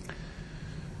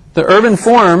 The urban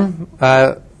form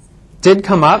did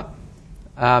come up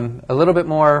a little bit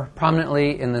more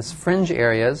prominently in this fringe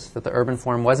areas, that the urban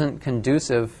form wasn't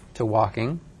conducive to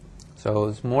walking. So it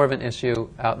was more of an issue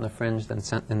out in the fringe than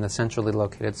in the centrally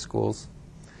located schools.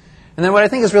 And then what I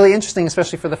think is really interesting,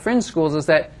 especially for the fringe schools, is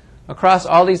that across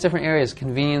all these different areas,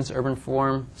 convenience, urban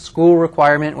form, school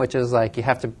requirement, which is like you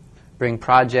have to bring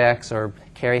projects or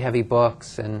carry heavy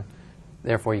books, and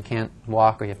therefore you can't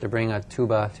walk, or you have to bring a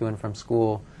tuba to and from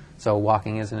school, so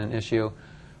walking isn't an issue.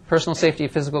 Personal safety,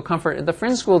 physical comfort. At the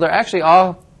fringe school, they're actually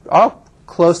all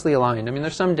closely aligned. I mean,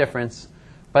 there's some difference,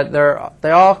 but they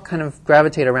all kind of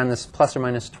gravitate around this plus or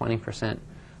minus 20%.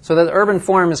 So the urban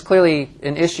form is clearly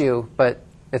an issue, but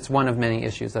it's one of many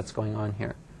issues that's going on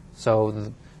here.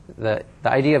 So the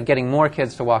idea of getting more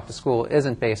kids to walk to school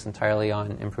isn't based entirely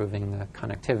on improving the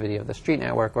connectivity of the street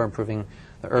network or improving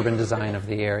the urban design of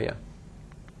the area.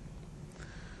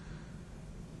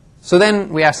 So then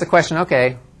we ask the question,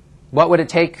 okay, what would it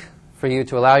take for you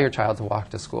to allow your child to walk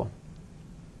to school?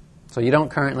 So you don't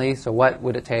currently, so what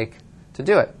would it take to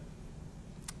do it?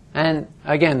 And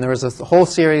again, there was a whole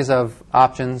series of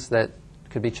options that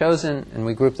could be chosen, and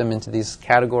we grouped them into these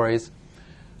categories.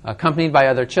 Accompanied by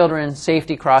other children,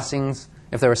 safety crossings,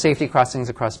 if there were safety crossings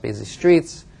across busy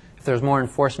streets, if there was more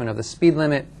enforcement of the speed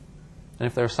limit, and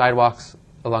if there were sidewalks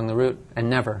along the route, and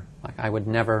never. Like, I would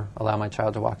never allow my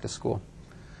child to walk to school.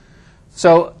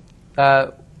 So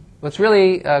what's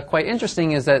really quite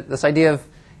interesting is that this idea of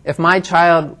if my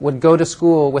child would go to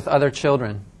school with other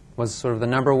children was sort of the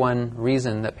number one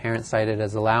reason that parents cited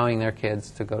as allowing their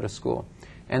kids to go to school.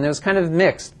 And it was kind of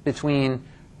mixed between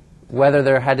whether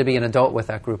there had to be an adult with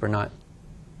that group or not.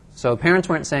 So parents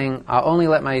weren't saying, I'll only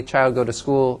let my child go to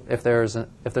school if there's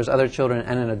other children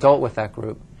and an adult with that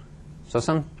group. So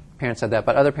some parents said that,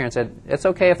 but other parents said, it's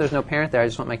okay if there's no parent there, I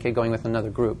just want my kid going with another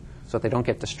group, so that they don't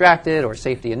get distracted, or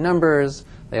safety in numbers,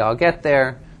 they all get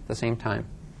there at the same time.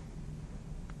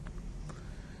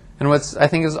 And what's I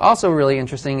think is also really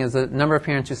interesting is the number of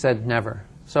parents who said never.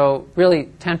 So really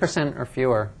 10% or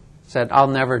fewer said, I'll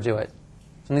never do it.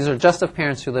 And these are just of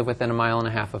parents who live within 1.5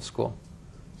 miles of school.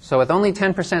 So with only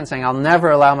 10% saying, I'll never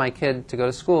allow my kid to go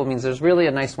to school, means there's really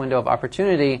a nice window of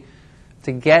opportunity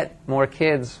to get more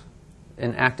kids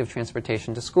in active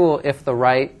transportation to school if the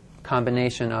right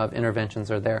combination of interventions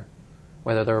are there,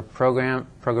 whether they're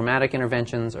programmatic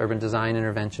interventions, urban design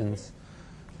interventions,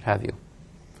 what have you.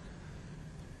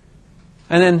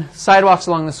 And then sidewalks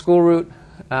along the school route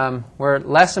were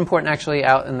less important actually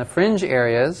out in the fringe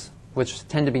areas, which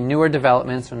tend to be newer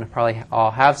developments and probably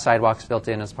all have sidewalks built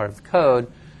in as part of the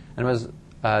code, and was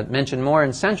mentioned more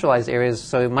in centralized areas.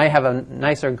 So you might have a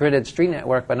nicer gridded street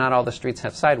network, but not all the streets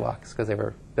have sidewalks because they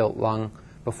were built long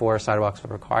before sidewalks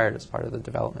were required as part of the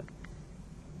development.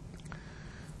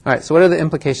 All right, so what are the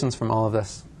implications from all of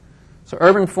this? So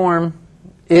urban form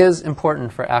is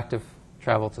important for active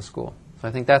travel to school. So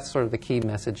I think that's sort of the key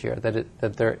message here, that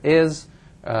it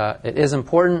is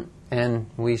important, and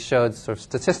we showed sort of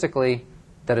statistically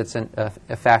that it's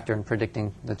a factor in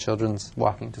predicting the children's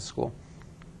walking to school.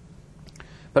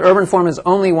 But urban form is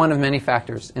only one of many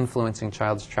factors influencing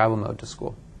child's travel mode to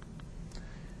school.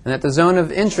 And that the zone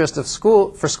of interest of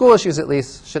school, for school issues at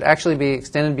least, should actually be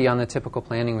extended beyond the typical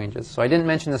planning ranges. So I didn't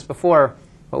mention this before,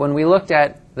 but when we looked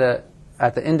at the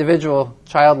individual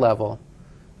child level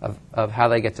of how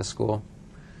they get to school,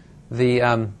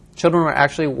 the children were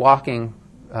actually walking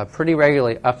pretty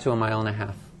regularly up to 1.5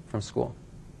 miles from school,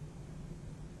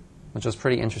 which was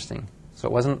pretty interesting. So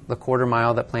it wasn't the quarter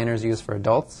mile that planners use for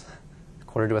adults, a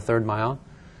quarter to a third mile.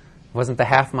 It wasn't the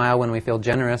half mile when we feel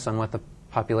generous on what the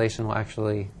population will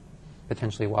actually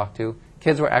potentially walk to.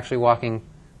 Kids were actually walking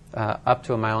up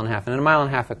to 1.5 miles, and at 1.5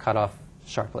 miles it cut off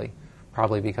sharply,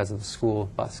 probably because of the school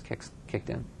bus kicked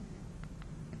in.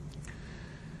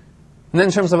 And then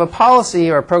in terms of a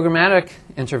policy or a programmatic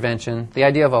intervention, the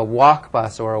idea of a walk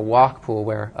bus or a walk pool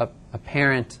where a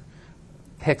parent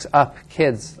picks up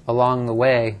kids along the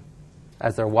way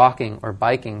as they're walking or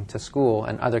biking to school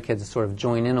and other kids sort of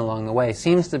join in along the way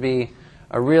seems to be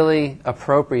a really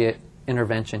appropriate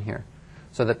intervention here.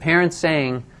 So the parents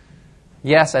saying,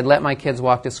 yes, I'd let my kids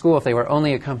walk to school if they were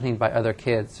only accompanied by other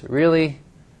kids, really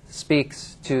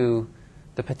speaks to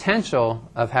the potential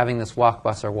of having this walk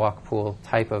bus or walk pool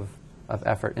type of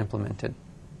effort implemented.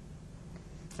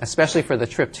 especially for the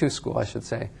trip to school, I should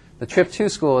say. The trip to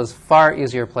school is a far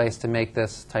easier place to make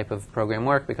this type of program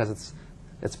work because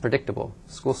it's predictable.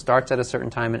 School starts at a certain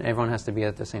time and everyone has to be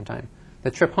at the same time.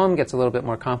 The trip home gets a little bit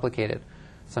more complicated.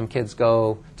 Some kids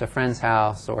go to a friend's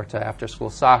house or to after-school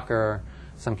soccer.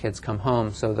 Some kids come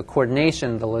home. So the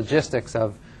coordination, the logistics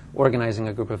of organizing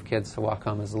a group of kids to walk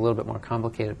home is a little bit more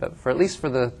complicated. But at least for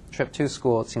the trip to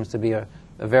school, it seems to be a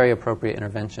very appropriate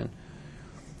intervention.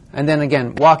 And then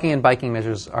again, walking and biking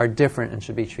measures are different and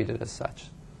should be treated as such.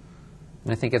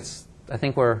 And I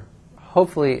think we're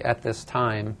hopefully at this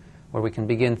time where we can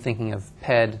begin thinking of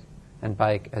PED and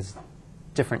bike as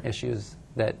different issues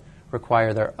that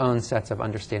require their own sets of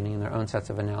understanding and their own sets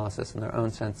of analysis and their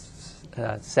own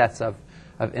sets of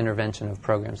intervention of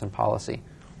programs and policy.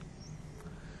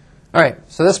 All right,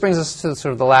 so this brings us to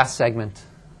sort of the last segment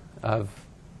of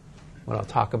what I'll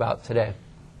talk about today.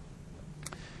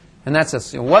 And that's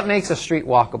this. What makes a street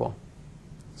walkable?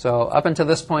 So up until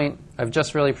this point, I've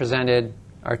just really presented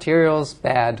arterials,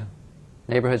 bad,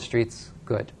 neighborhood streets,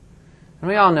 good. And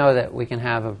we all know that we can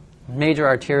have a major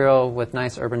arterial with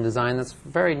nice urban design that's a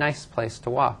very nice place to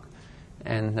walk.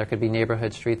 And there could be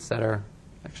neighborhood streets that are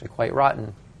actually quite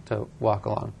rotten to walk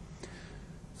along.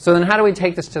 So then how do we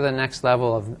take this to the next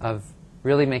level of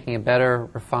really making a better,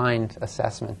 refined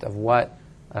assessment of what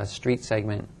a street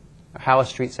segment, or how a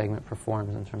street segment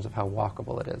performs in terms of how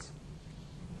walkable it is?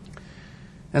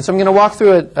 And so I'm going to walk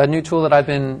through a new tool that I've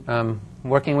been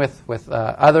working with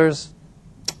others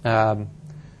called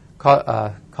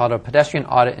a pedestrian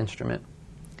audit instrument.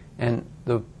 And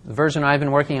the version I've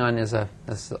been working on is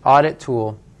this audit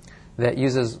tool that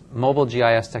uses mobile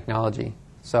GIS technology.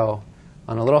 So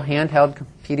on a little handheld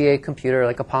PDA computer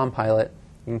like a Palm Pilot,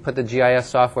 you can put the GIS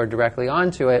software directly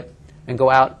onto it and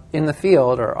go out in the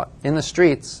field or in the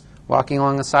streets, walking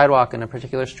along the sidewalk in a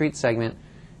particular street segment,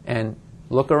 and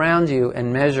look around you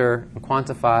and measure and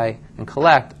quantify and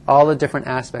collect all the different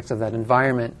aspects of that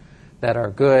environment that are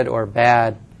good or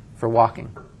bad for walking.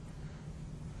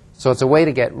 So it's a way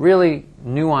to get really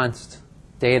nuanced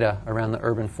data around the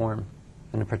urban form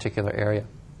in a particular area.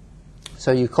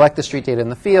 So you collect the street data in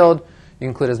the field. You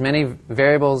include as many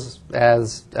variables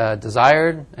as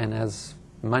desired and as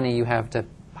money you have to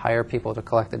hire people to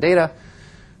collect the data.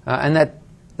 And that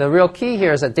the real key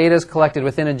here is that data is collected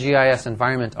within a GIS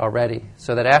environment already,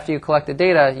 so that after you collect the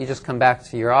data, you just come back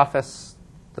to your office,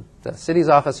 the city's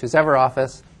office, whose ever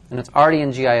office, and it's already in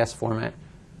GIS format.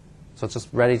 So it's just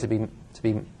ready to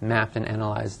be mapped and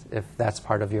analyzed if that's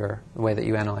part of the way that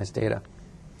you analyze data.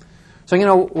 So I'm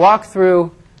going to walk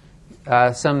through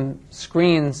some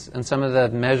screens and some of the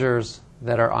measures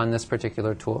that are on this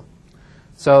particular tool.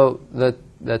 So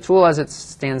the tool as it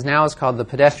stands now is called the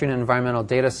Pedestrian Environmental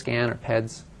Data Scan, or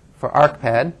PEDS, for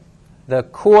ArcPed. The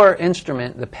core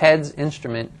instrument, the PEDS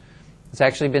instrument, has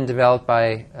actually been developed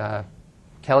by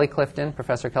Kelly Clifton,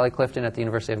 Professor Kelly Clifton at the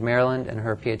University of Maryland, and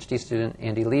her PhD student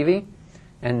Andy Levy,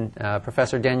 and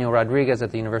Professor Daniel Rodriguez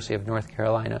at the University of North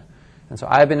Carolina. And so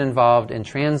I've been involved in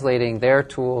translating their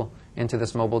tool into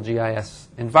this mobile GIS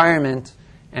environment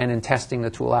and in testing the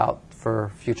tool out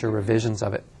for future revisions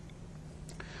of it.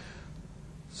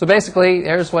 So basically,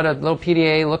 there's what a little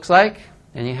PDA looks like.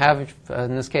 And you have,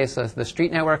 in this case, the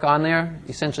street network on there. You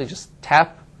essentially just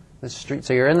tap the street.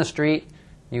 So you're in the street.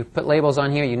 You put labels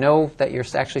on here. You know that you're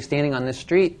actually standing on this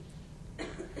street.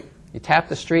 You tap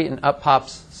the street, and up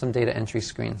pops some data entry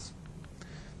screens.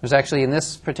 There's actually, in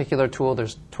this particular tool,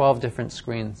 there's 12 different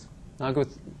screens.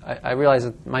 I realize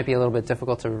it might be a little bit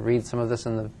difficult to read some of this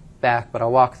in the back, but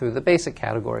I'll walk through the basic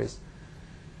categories.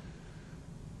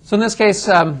 So in this case,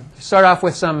 start off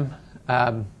with some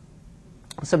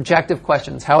subjective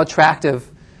questions. How attractive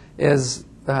is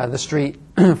the street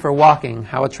for walking?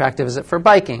 How attractive is it for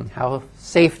biking? How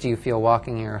safe do you feel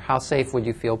walking here? How safe would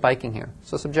you feel biking here?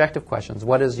 So subjective questions.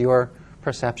 What is your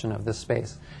perception of this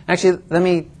space?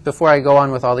 Actually, before I go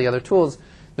on with all the other tools,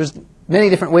 there's many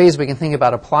different ways we can think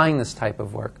about applying this type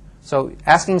of work. So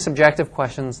asking subjective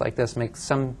questions like this makes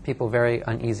some people very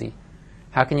uneasy.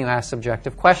 How can you ask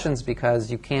subjective questions?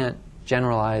 Because you can't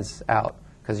generalize out,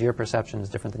 because your perception is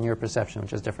different than your perception,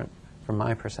 which is different from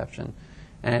my perception.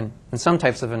 And in some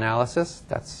types of analysis,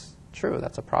 that's true.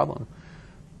 That's a problem.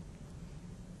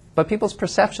 But people's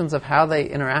perceptions of how they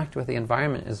interact with the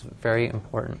environment is very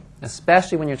important,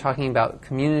 especially when you're talking about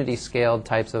community-scaled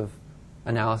types of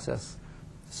analysis,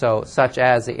 so such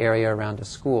as the area around a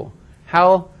school.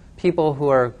 How people who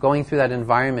are going through that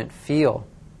environment feel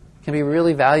can be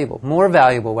really valuable, more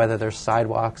valuable whether there's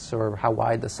sidewalks or how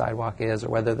wide the sidewalk is or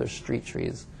whether there's street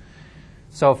trees.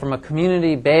 So from a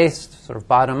community-based, sort of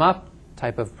bottom-up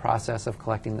type of process of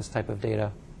collecting this type of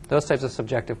data, those types of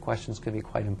subjective questions could be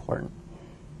quite important.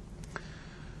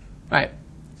 All right.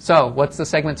 So what's the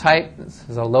segment type? This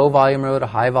is a low volume road, a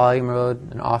high volume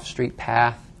road, an off-street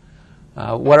path.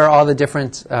 What are all the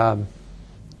different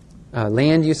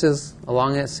land uses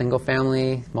along it? Single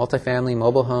family, multifamily,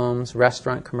 mobile homes,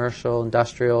 restaurant, commercial,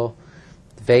 industrial,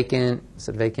 vacant. Is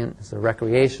it vacant? Is there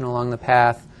recreation along the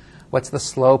path? What's the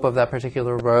slope of that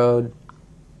particular road?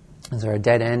 Is there a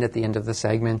dead end at the end of the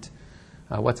segment?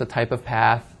 What's the type of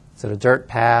path? Is it a dirt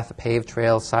path, a paved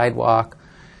trail, sidewalk?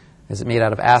 Is it made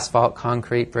out of asphalt,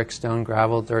 concrete, brick, stone,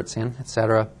 gravel, dirt, sand,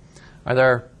 etc.? Are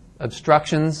there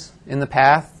obstructions in the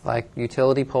path, like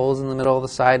utility poles in the middle of the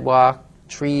sidewalk,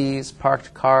 trees,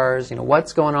 parked cars?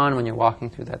 What's going on when you're walking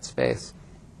through that space?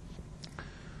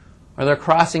 Are there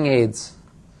crossing aids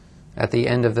at the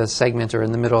end of the segment or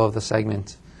in the middle of the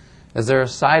segment? Is there a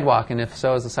sidewalk, and if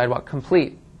so, is the sidewalk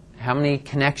complete? How many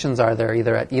connections are there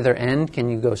either at either end? Can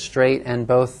you go straight and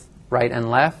both right and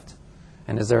left?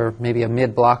 And is there maybe a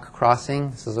mid-block crossing?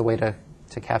 This is a way to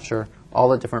capture all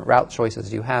the different route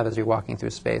choices you have as you're walking through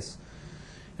space.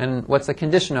 And what's the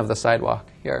condition of the sidewalk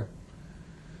here?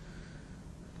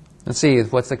 Let's see,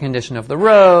 what's the condition of the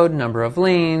road, number of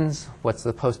lanes, what's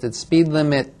the posted speed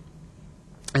limit?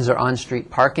 Is there on-street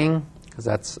parking? Because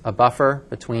that's a buffer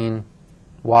between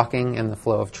walking and the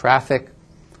flow of traffic.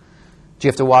 Do you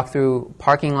have to walk through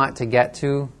parking lot to get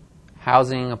to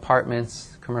housing, apartments,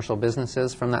 commercial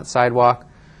businesses from that sidewalk?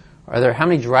 How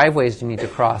many driveways do you need to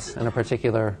cross in a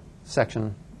particular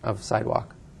section of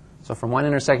sidewalk? So from one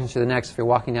intersection to the next, if you're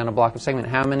walking down a block of segment,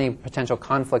 how many potential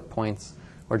conflict points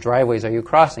or driveways are you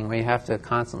crossing where you have to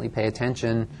constantly pay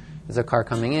attention? Is a car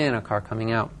coming in, a car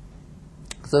coming out?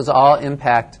 So those all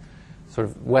impact sort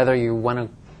of whether you want to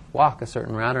walk a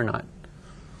certain route or not.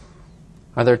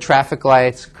 Are there traffic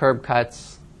lights, curb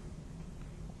cuts,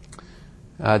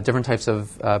 different types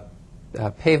of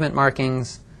pavement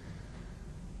markings?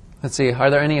 Let's see, are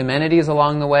there any amenities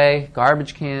along the way?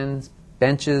 Garbage cans,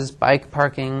 benches, bike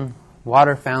parking,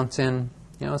 water fountain.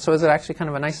 So is it actually kind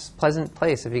of a nice, pleasant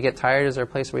place? If you get tired, is there a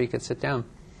place where you could sit down?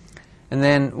 And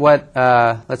then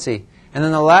let's see. And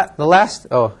then the last,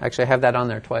 oh, actually I have that on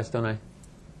there twice, don't I?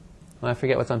 Well, I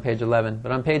forget what's on page 11.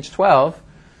 But on page 12,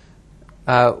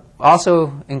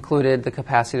 also included the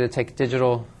capacity to take a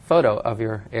digital photo of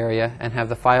your area and have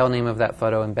the file name of that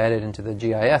photo embedded into the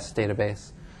GIS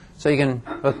database. So you can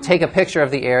both take a picture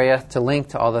of the area to link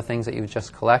to all the things that you've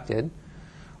just collected,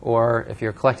 or if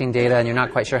you're collecting data and you're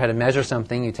not quite sure how to measure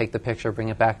something, you take the picture, bring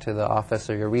it back to the office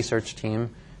or your research team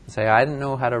and say, I didn't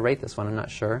know how to rate this one, I'm not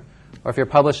sure. Or if you're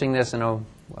publishing this in a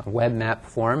web map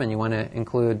form and you want to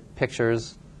include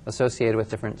pictures associated with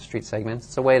different street segments,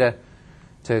 it's a way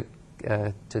to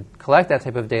collect that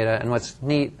type of data. And what's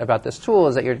neat about this tool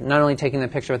is that you're not only taking the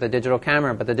picture with a digital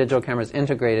camera, but the digital camera is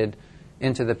integrated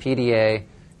into the PDA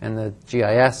and the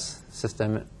GIS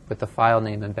system with the file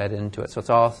name embedded into it. So it's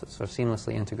all sort of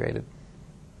seamlessly integrated.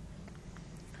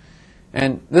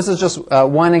 And this is just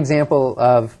one example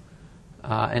of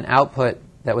an output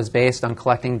that was based on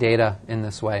collecting data in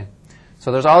this way.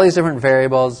 So there's all these different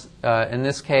variables. In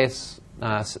this case,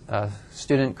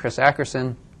 student Chris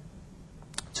Ackerson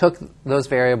took those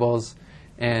variables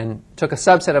and took a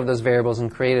subset of those variables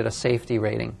and created a safety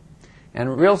rating.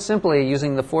 And real simply,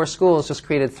 using the 4 schools, just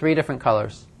created 3 different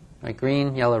colors, right?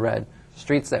 Green, yellow, red.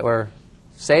 Streets that were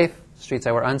safe, streets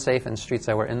that were unsafe, and streets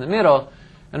that were in the middle.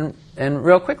 And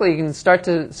real quickly, you can start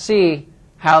to see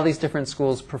how these different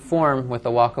schools perform with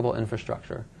the walkable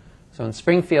infrastructure. So in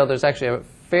Springfield, there's actually a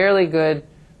fairly good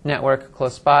network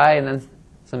close by, and then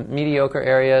some mediocre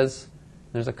areas.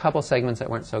 There's a couple segments that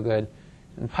weren't so good.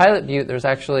 In Pilot Butte, there's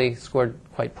actually scored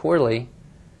quite poorly.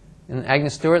 In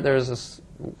Agnes Stewart, there's this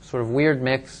sort of weird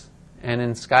mix, and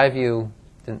in Skyview,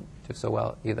 didn't do so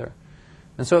well either.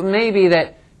 And so it may be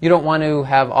that you don't want to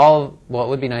have all, well, it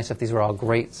would be nice if these were all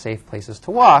great, safe places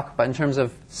to walk, but in terms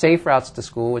of safe routes to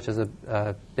school, which is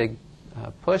a big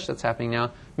push that's happening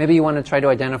now, maybe you want to try to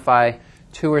identify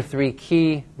 2 or 3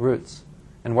 key routes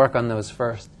and work on those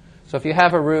first. So if you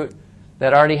have a route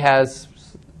that already has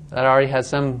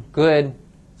some good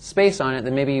space on it,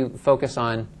 then maybe you focus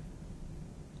on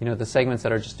the segments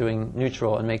that are just doing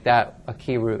neutral and make that a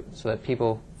key route so that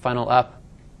people funnel up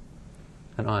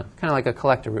and on, kind of like a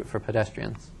collector route for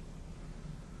pedestrians.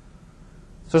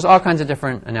 So there's all kinds of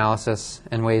different analysis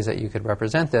and ways that you could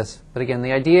represent this. But again,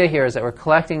 the idea here is that we're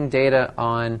collecting data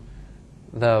on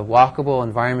the walkable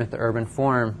environment, the urban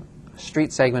form,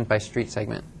 street segment by street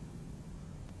segment.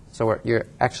 So you're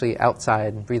actually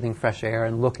outside, breathing fresh air,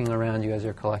 and looking around you as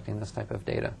you're collecting this type of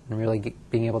data, and really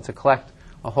being able to collect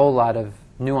a whole lot of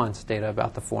nuanced data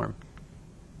about the form.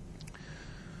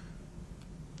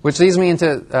 Which leads me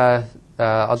into,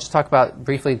 I'll just talk about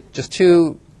briefly just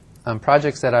 2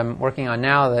 projects that I'm working on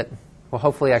now that will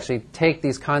hopefully actually take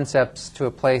these concepts to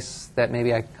a place that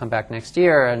maybe I can come back next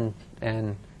year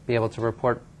and be able to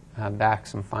report back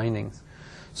some findings.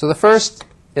 So the first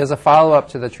is a follow-up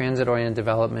to the transit-oriented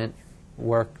development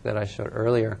work that I showed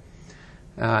earlier.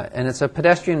 And it's a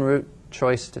pedestrian route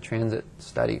choice to transit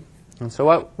study. And so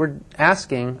what we're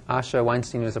asking, Asha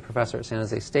Weinstein, who's a professor at San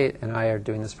Jose State, and I are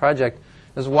doing this project,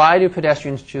 is why do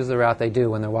pedestrians choose the route they do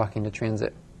when they're walking to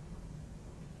transit?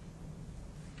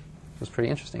 It was pretty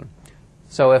interesting.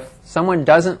 So if someone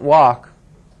doesn't walk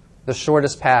the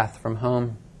shortest path from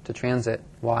home to transit,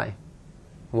 why?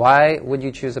 Why would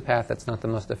you choose a path that's not the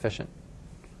most efficient?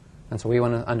 And so we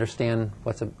want to understand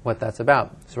what that's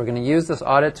about. So we're going to use this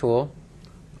audit tool,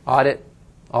 audit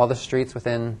all the streets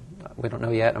within, we don't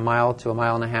know yet, a mile to a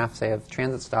mile and a half, say, of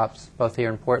transit stops, both here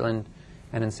in Portland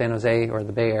and in San Jose or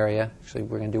the Bay Area. Actually,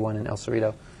 we're going to do one in El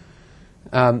Cerrito.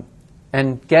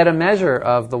 And get a measure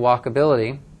of the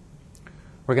walkability.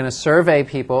 We're going to survey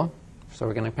people. So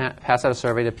we're going to pass out a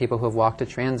survey to people who have walked to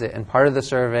transit. And part of the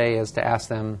survey is to ask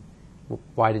them,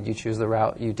 why did you choose the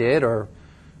route you did? Or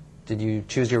did you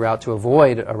choose your route to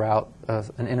avoid a route,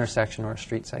 an intersection or a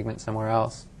street segment somewhere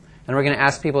else? And we're going to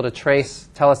ask people to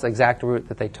tell us the exact route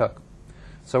that they took.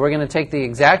 So we're going to take the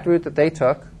exact route that they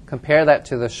took, compare that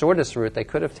to the shortest route they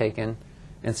could have taken,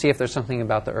 and see if there's something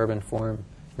about the urban form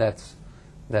that's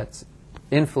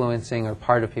influencing or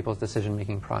part of people's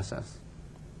decision-making process.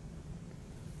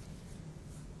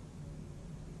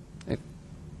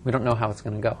 We don't know how it's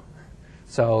going to go.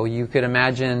 So you could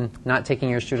imagine not taking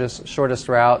your shortest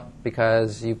route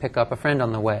because you pick up a friend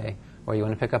on the way, or you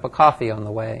want to pick up a coffee on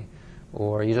the way,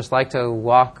 or you just like to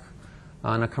walk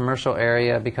on a commercial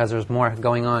area because there's more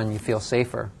going on, you feel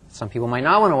safer. Some people might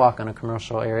not want to walk on a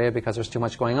commercial area because there's too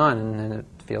much going on and then it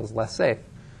feels less safe.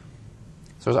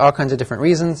 So there's all kinds of different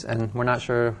reasons, and we're not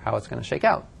sure how it's going to shake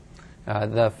out.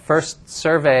 The first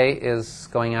survey is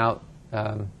going out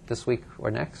this week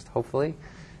or next, hopefully.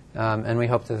 And we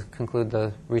hope to conclude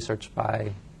the research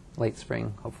by late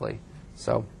spring, hopefully.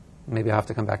 So maybe I'll have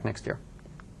to come back next year.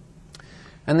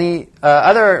 And the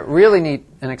other really neat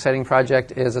and exciting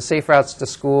project is a Safe Routes to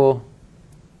School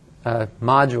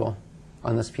module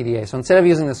on this PDA. So instead of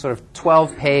using this sort of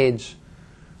 12-page,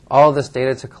 all of this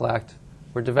data to collect,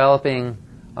 we're developing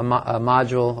a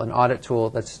module, an audit tool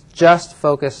that's just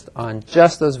focused on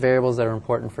just those variables that are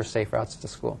important for safe routes to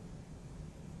school.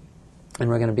 And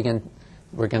we're going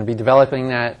to be developing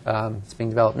that. It's being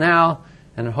developed now,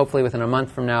 and hopefully within a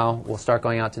month from now, we'll start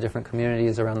going out to different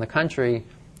communities around the country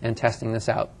and testing this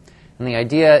out. And the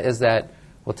idea is that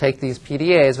we'll take these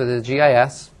PDAs with a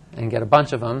GIS and get a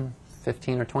bunch of them,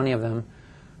 15 or 20 of them,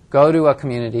 go to a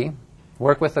community,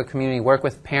 work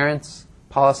with parents,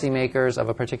 policymakers of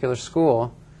a particular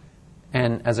school,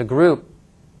 and as a group,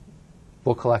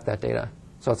 we'll collect that data.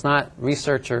 So it's not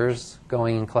researchers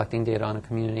going and collecting data on a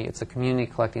community. It's a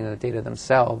community collecting the data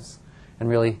themselves and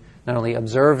really not only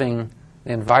observing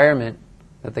the environment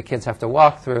that the kids have to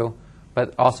walk through,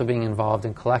 but also being involved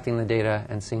in collecting the data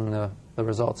and seeing the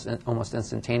results almost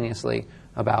instantaneously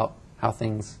about how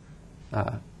things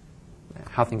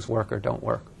work or don't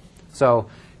work. So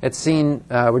it's seen,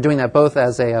 we're doing that both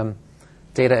as a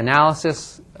data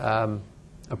analysis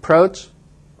approach,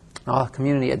 a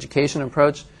community education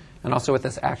approach, and also with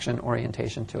this action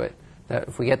orientation to it. That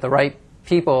if we get the right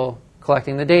people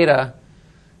collecting the data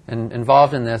and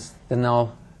involved in this, then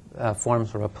they'll form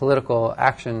sort of a political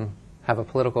action, have a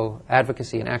political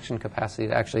advocacy and action capacity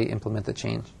to actually implement the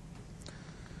change.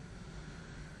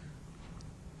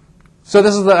 So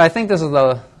this is I think this is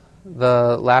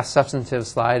the last substantive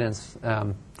slide,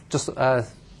 and just an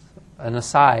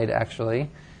aside, actually.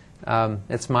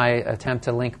 It's my attempt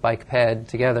to link bike ped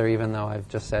together, even though I've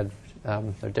just said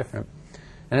they're different.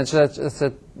 And it's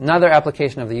another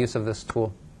application of the use of this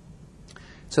tool.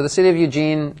 So the city of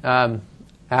Eugene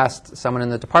asked someone in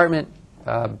the department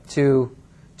to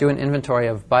do an inventory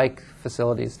of bike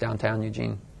facilities downtown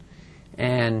Eugene.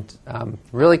 And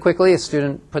really quickly, a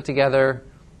student put together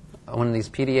one of these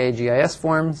PDA GIS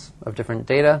forms of different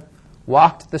data,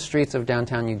 walked the streets of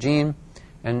downtown Eugene,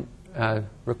 and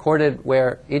recorded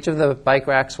where each of the bike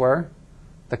racks were,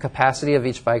 the capacity of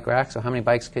each bike rack, so how many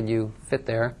bikes could you fit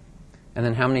there, and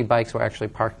then how many bikes were actually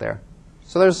parked there.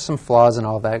 So there's some flaws in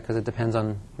all of that because it depends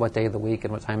on what day of the week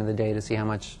and what time of the day to see how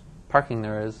much parking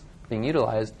there is being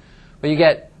utilized. But you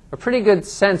get a pretty good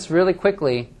sense really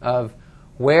quickly of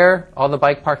where all the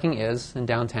bike parking is in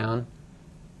downtown.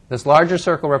 This larger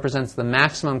circle represents the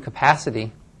maximum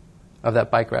capacity of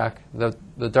that bike rack.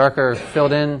 The darker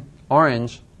filled in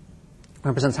orange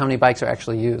represents how many bikes are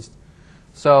actually used.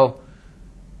 So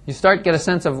you start to get a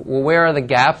sense of, well, where are the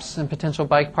gaps in potential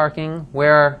bike parking?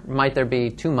 Where might there be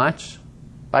too much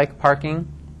bike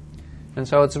parking? And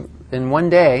so it's in one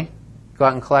day, go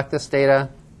out and collect this data,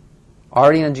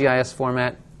 already in a GIS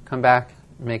format, come back,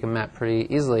 make a map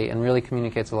pretty easily, and really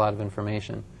communicates a lot of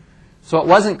information. So what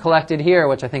wasn't collected here,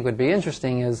 which I think would be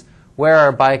interesting, is where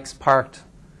are bikes parked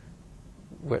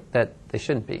that they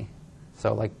shouldn't be.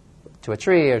 So like to a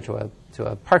tree or to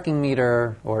a parking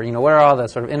meter, or where are all the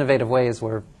sort of innovative ways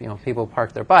where people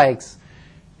park their bikes,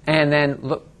 and then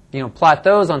look, plot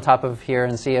those on top of here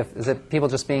and see is it people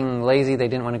just being lazy, they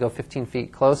didn't want to go 15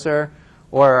 feet closer,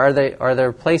 or are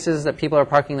there places that people are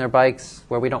parking their bikes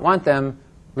where we don't want them,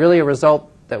 really a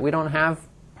result that we don't have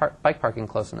bike parking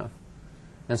close enough.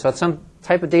 And so it's some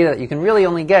type of data that you can really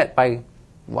only get by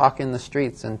walking the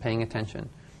streets and paying attention.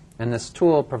 And this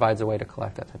tool provides a way to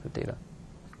collect that type of data.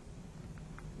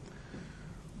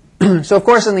 So of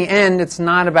course, in the end, it's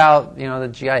not about the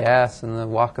GIS and the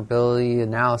walkability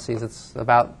analyses. It's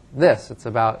about this. It's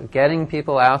about getting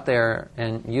people out there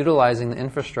and utilizing the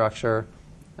infrastructure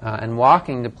and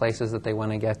walking to places that they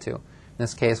want to get to. In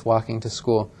this case, walking to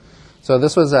school. So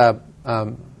this was a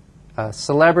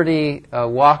celebrity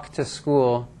walk to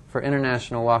school for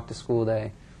International Walk to School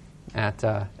Day at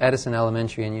Edison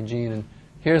Elementary in Eugene. And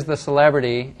here's the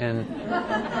celebrity,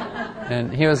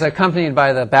 and he was accompanied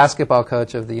by the basketball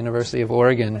coach of the University of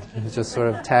Oregon, who just sort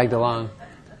of tagged along.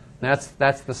 And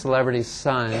that's the celebrity's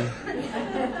son,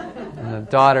 and the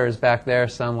daughter is back there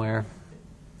somewhere.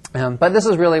 But this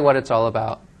is really what it's all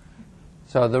about.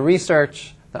 So the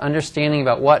research, the understanding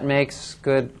about what makes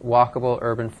good walkable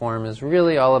urban form is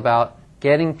really all about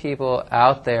getting people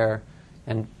out there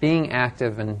and being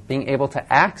active and being able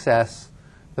to access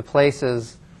the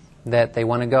places that they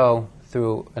want to go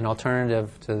through an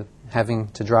alternative to having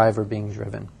to drive or being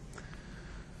driven.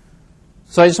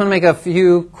 So I just want to make a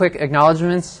few quick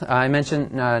acknowledgments. I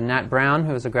mentioned Nat Brown,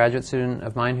 who is a graduate student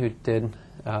of mine who did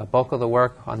bulk of the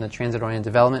work on the transit-oriented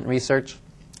development research.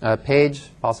 Paige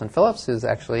Paulson-Phillips, who's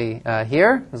actually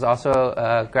here, is also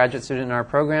a graduate student in our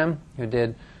program who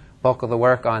did bulk of the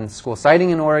work on school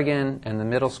siting in Oregon and the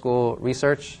middle school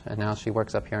research, and now she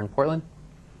works up here in Portland.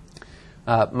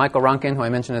 Michael Runkin, who I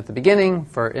mentioned at the beginning,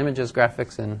 for images,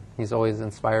 graphics, and he's always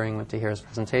inspiring to hear his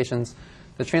presentations.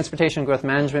 The Transportation Growth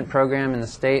Management Program in the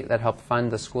state that helped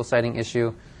fund the school siting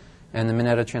issue, and the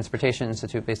Mineta Transportation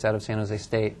Institute based out of San Jose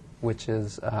State, which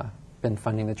has been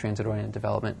funding the transit-oriented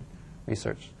development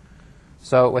research.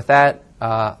 So with that,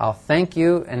 I'll thank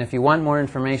you, and if you want more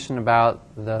information about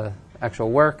the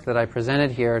actual work that I presented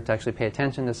here, to actually pay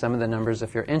attention to some of the numbers,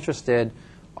 if you're interested,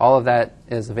 all of that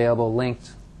is available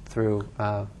linked through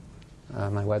my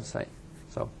website.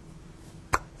 So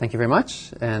thank you very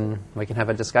much, and we can have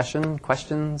a discussion,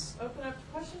 questions. Open up to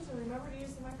questions, and remember to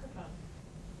use the microphone.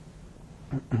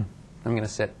 I'm going to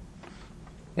sit.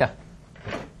 Yeah.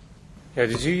 Yeah,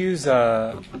 did you use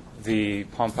the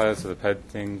Palm Pilots or the PED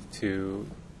thing to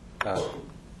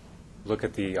look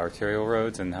at the arterial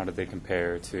roads, and how did they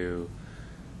compare to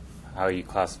how you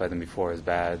classified them before as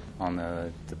bad on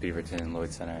the Beaverton and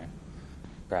Lloyd Center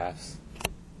graphs?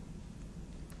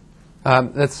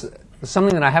 That's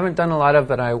something that I haven't done a lot of,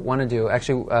 but I want to do.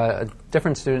 Actually, a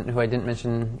different student who I didn't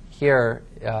mention here,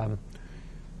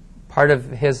 part of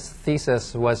his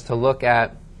thesis was to look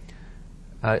at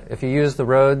if you use the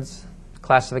roads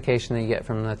classification that you get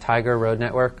from the Tiger Road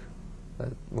Network,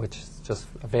 which is just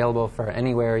available for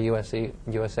anywhere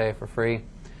USA for free,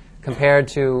 compared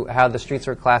to how the streets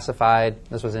were classified,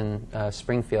 this was in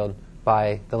Springfield,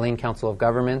 by the Lane Council of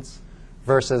Governments,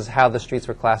 versus how the streets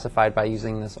were classified by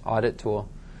using this audit tool,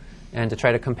 and to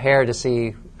try to compare to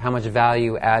see how much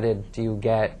value added do you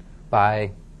get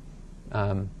by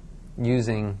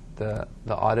using the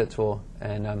audit tool.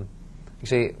 And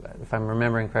actually, if I'm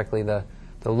remembering correctly, the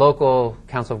local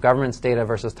Council of Governments data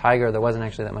versus Tiger, there wasn't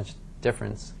actually that much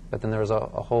difference, but then there was a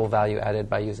whole value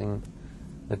added by using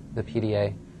the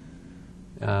PDA.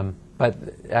 But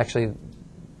actually,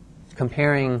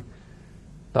 comparing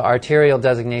the arterial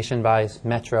designation by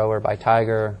Metro or by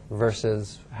Tiger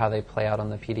versus how they play out on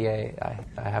the PDA,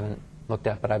 I haven't looked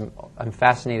at, but I'm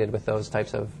fascinated with those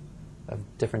types of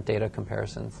different data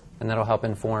comparisons, and that'll help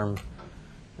inform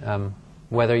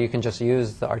whether you can just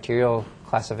use the arterial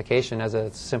classification as a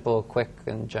simple, quick,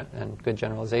 and good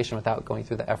generalization without going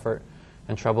through the effort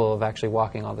and trouble of actually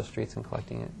walking all the streets and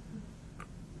collecting it.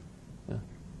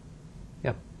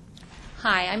 Yeah.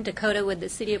 Hi, I'm Dakota with the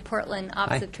City of Portland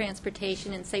Office Hi. of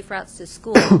Transportation and Safe Routes to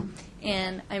School,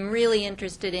 and I'm really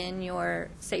interested in your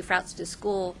Safe Routes to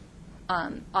School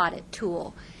audit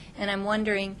tool. And I'm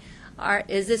wondering,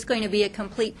 Is this going to be a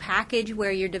complete package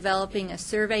where you're developing a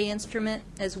survey instrument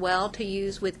as well to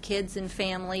use with kids and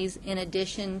families in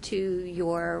addition to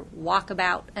your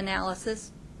walkabout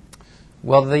analysis?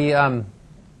 Well, the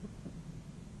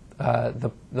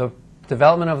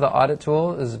development of the audit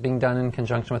tool is being done in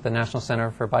conjunction with the National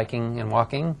Center for Biking and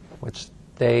Walking, which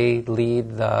they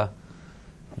lead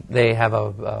they have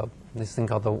this thing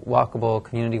called the Walkable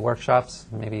Community Workshops.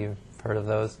 Maybe you've heard of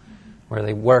those, where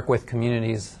they work with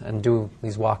communities and do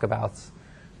these walkabouts.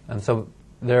 And so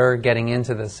they're getting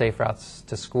into the Safe Routes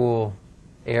to School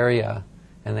area,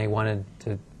 and they wanted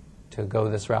to go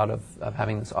this route of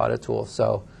having this audit tool.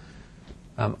 So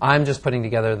I'm just putting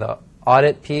together the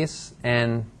audit piece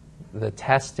and the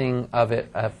testing of it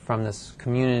from this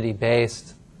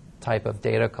community-based type of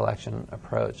data collection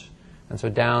approach. And so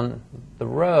down the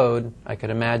road, I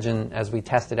could imagine as we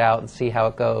test it out and see how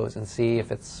it goes and see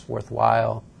if it's a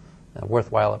worthwhile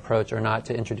approach or not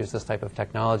to introduce this type of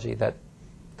technology, that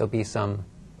there'll be some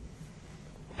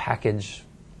package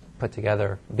put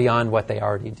together beyond what they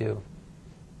already do.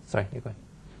 Sorry, you go ahead.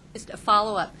 Just a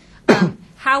follow-up.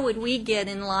 How would we get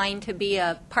in line to be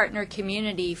a partner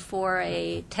community for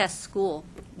a test school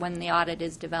when the audit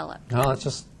is developed? No, let's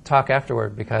just talk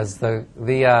afterward, because the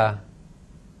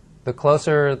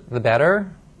closer the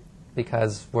better,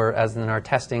 because we're, as in our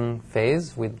testing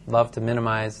phase, we'd love to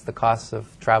minimize the costs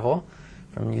of travel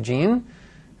from Eugene.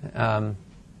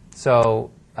 So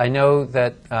I know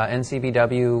that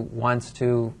NCBW wants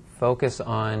to focus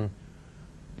on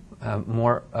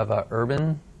more of an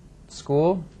urban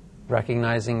school,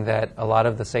 recognizing that a lot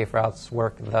of the Safe Routes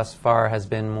work thus far has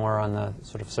been more on the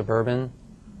sort of suburban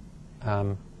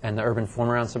and the urban form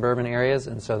around suburban areas,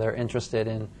 and so they're interested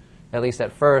in, at least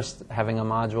at first, having a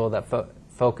module that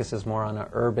focuses more on an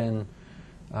urban,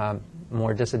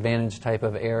 more disadvantaged type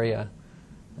of area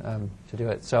to do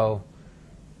it. So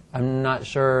I'm not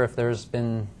sure if there's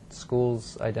been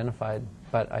schools identified,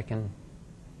 but I can...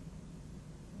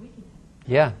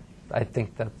 Yeah, I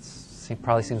think that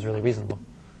probably seems really reasonable.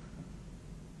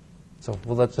 So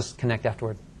let's just connect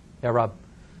afterward. Yeah, Rob.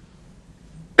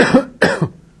 So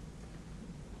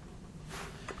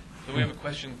we have a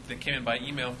question that came in by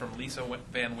email from Lisa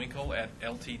Van Winkle at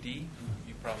LTD, who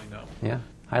you probably know. Yeah.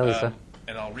 Hi, Lisa.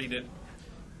 And I'll read it.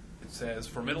 It says,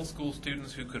 for middle school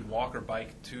students who could walk or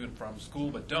bike to and from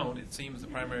school but don't, it seems the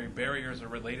primary barriers are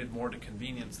related more to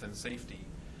convenience than safety.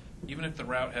 Even if the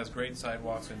route has great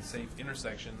sidewalks and safe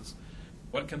intersections,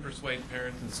 what can persuade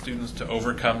parents and students to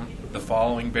overcome the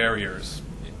following barriers?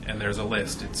 And there's a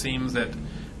list. It seems that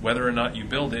whether or not you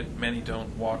build it, many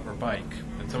don't walk or bike.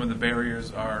 And some of the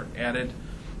barriers are added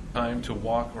time to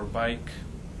walk or bike.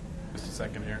 Just a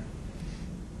second here.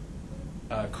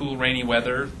 Cool, rainy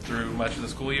weather through much of the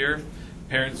school year.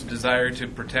 Parents' desire to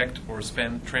protect or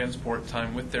spend transport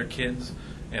time with their kids,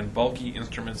 and bulky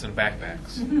instruments and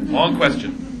backpacks. Long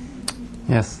question.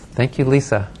 Yes. Thank you,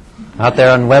 Lisa. Out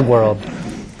there on Web World.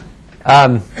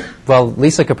 Well,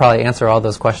 Lisa could probably answer all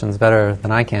those questions better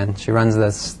than I can. She runs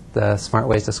the Smart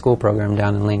Ways to School program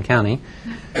down in Lane County.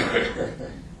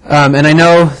 And I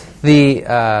know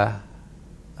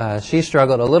she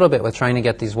struggled a little bit with trying to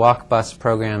get these walk bus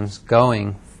programs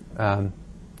going.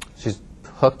 She's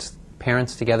hooked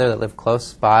parents together that live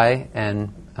close by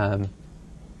and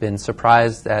been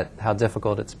surprised at how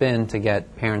difficult it's been to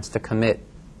get parents to commit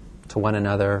to one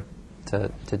another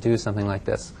to do something like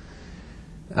this.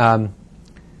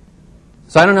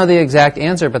 So I don't know the exact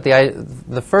answer, but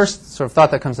the first sort of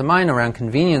thought that comes to mind around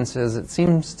convenience is it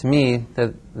seems to me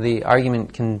that the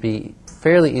argument can be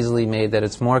fairly easily made that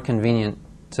it's more convenient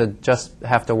to just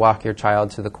have to walk your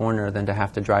child to the corner than to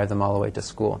have to drive them all the way to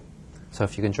school. So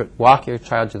if you can walk your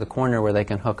child to the corner where they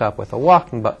can hook up with a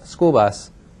walking school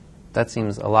bus, that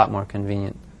seems a lot more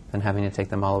convenient than having to take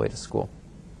them all the way to school.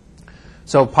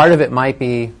 So part of it might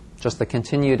be just the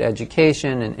continued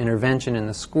education and intervention in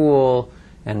the school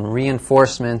and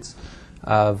reinforcement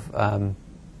of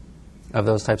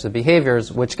those types of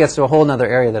behaviors, which gets to a whole other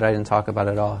area that I didn't talk about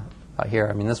at all here.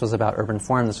 I mean, this was about urban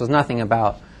form. This was nothing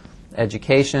about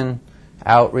education,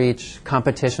 outreach,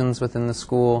 competitions within the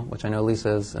school, which I know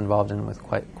Lisa is involved in with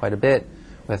quite a bit,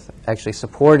 with actually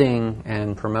supporting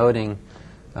and promoting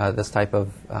this type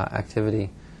of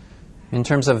activity. In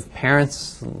terms of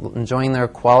parents enjoying their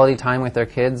quality time with their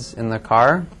kids in their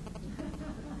car,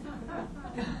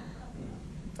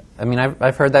 I mean,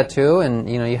 I've heard that too, and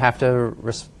you have to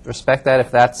respect that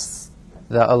if that's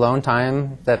the alone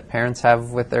time that parents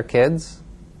have with their kids.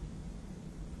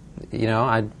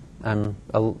 I'm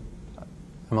a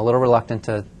little reluctant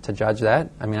to judge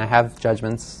that. I mean, I have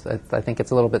judgments. I think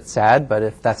it's a little bit sad, but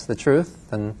if that's the truth,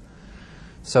 then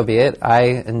so be it. I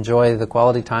enjoy the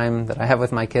quality time that I have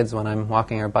with my kids when I'm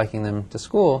walking or biking them to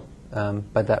school,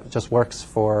 but that just works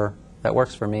for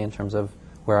me in terms of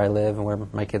where I live and where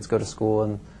my kids go to school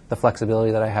and the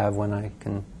flexibility that I have when I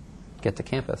can get to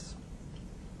campus.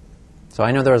 So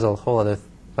I know there was a whole other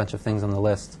bunch of things on the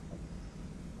list.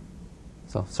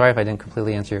 So sorry if I didn't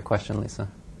completely answer your question, Lisa.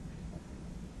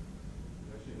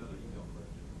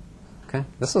 Okay,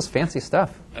 this was fancy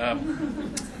stuff.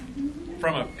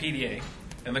 From a PDA,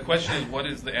 and the question is, what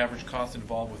is the average cost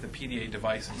involved with a PDA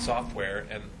device and software?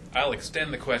 And I'll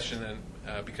extend the question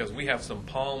because we have some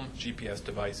Palm GPS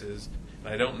devices,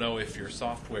 and I don't know if your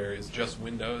software is just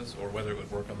Windows or whether it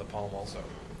would work on the Palm also.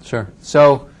 Sure.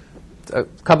 So a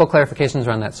couple clarifications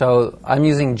around that. So I'm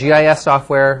using GIS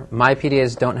software. My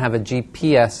PDAs don't have a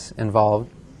GPS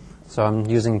involved. So I'm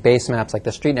using base maps like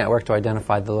the street network to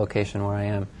identify the location where I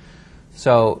am.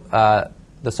 So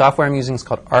the software I'm using is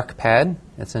called ArcPad.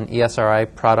 It's an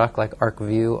ESRI product like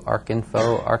ArcView,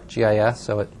 ArcInfo, ArcGIS.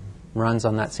 So it runs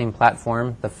on that same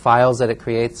platform. The files that it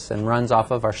creates and runs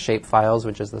off of are shape files,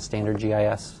 which is the standard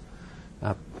GIS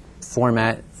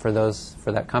format for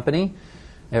that company.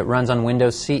 It runs on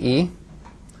Windows CE,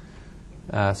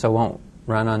 so it won't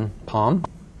run on Palm.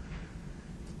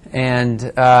 And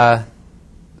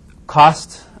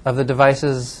cost of the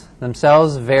devices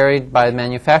themselves varied by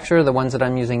manufacturer. The ones that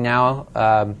I'm using now,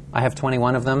 I have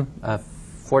 21 of them.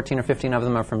 14 or 15 of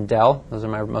them are from Dell. Those are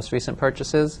my most recent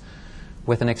purchases.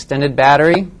 With an extended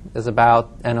battery is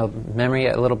about, and a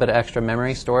little bit of extra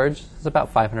memory storage is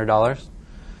about $500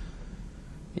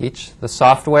 each. The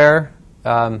software,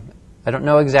 I don't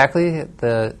know exactly.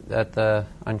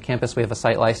 On campus we have a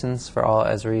site license for all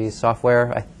Esri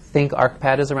software. I think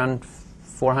ArcPad is around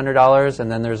 $400,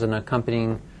 and then there's an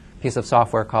accompanying piece of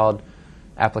software called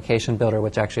Application Builder,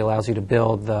 which actually allows you to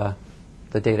build the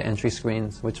data entry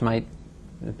screens, which might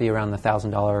be around the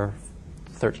 $1,000,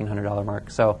 $1,300 mark.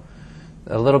 So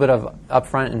a little bit of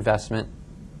upfront investment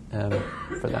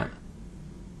for that.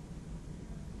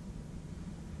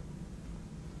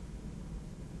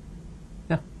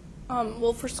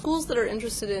 Well, for schools that are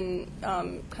interested in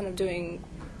kind of doing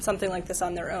something like this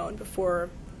on their own before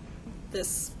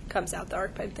this comes out, the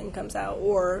ArcPad thing comes out,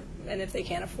 and if they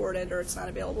can't afford it or it's not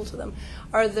available to them,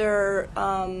 are there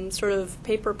sort of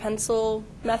paper pencil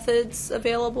methods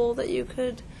available that you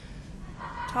could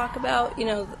talk about?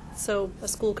 So a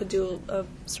school could do a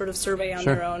sort of survey on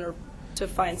their own or to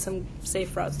find some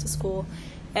safe routes to school.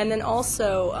 And then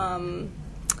also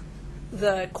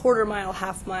the quarter-mile,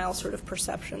 half-mile sort of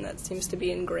perception that seems to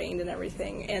be ingrained in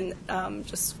everything, and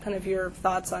just kind of your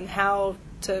thoughts on how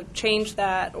to change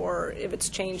that, or if it's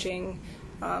changing,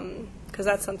 because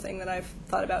that's something that I've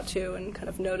thought about too and kind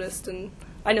of noticed, and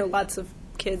I know lots of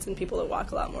kids and people that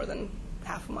walk a lot more than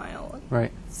half a mile.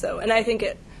 Right. So, and I think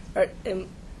it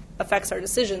affects our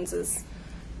decisions as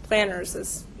planners,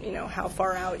 as how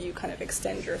far out you kind of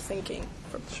extend your thinking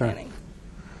for planning.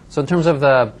 So in terms of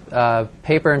the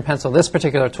paper and pencil, this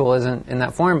particular tool isn't in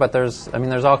that form, but there's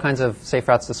all kinds of safe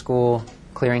routes to school,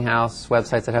 clearinghouse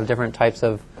websites that have different types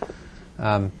of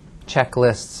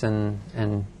checklists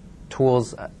and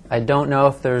tools. I don't know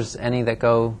if there's any that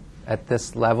go at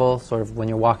this level, sort of when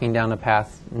you're walking down a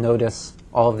path, notice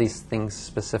all of these things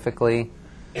specifically,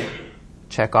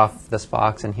 check off this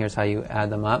box, and here's how you add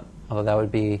them up, although that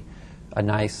would be a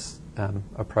nice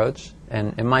approach.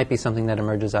 And it might be something that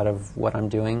emerges out of what I'm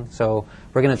doing. So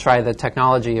we're going to try the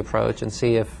technology approach and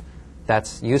see if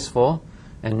that's useful.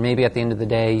 And maybe at the end of the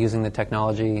day, using the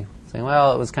technology, saying,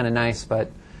 well, it was kind of nice,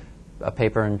 but a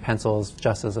paper and pencil is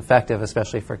just as effective,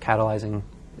 especially for catalyzing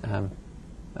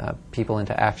people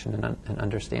into action and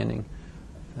understanding.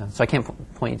 So I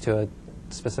can't point you to a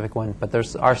specific one, but there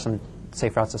are some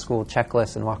safe routes to school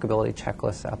checklists and walkability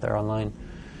checklists out there online.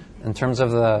 In terms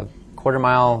of the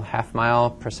quarter-mile, half-mile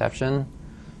perception,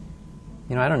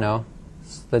 I don't know.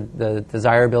 The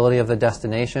desirability of the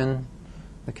destination,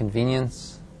 the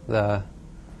convenience, the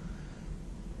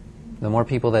more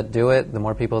people that do it, the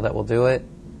more people that will do it,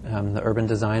 the urban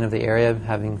design of the area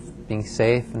being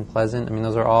safe and pleasant.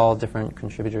 Those are all different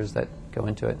contributors that go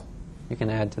into it. You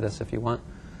can add to this if you want.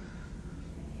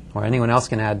 Or anyone else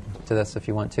can add to this if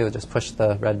you want to. Just push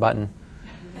the red button.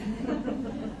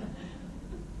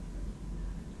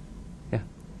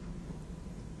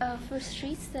 For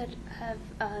streets that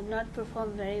have not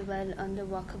performed very well on the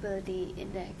walkability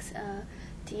index,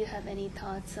 do you have any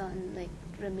thoughts on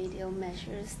remedial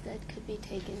measures that could be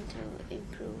taken to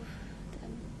improve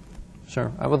them?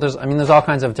 Sure. Well, there's all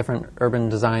kinds of different urban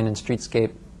design and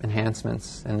streetscape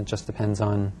enhancements, and it just depends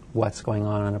on what's going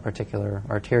on a particular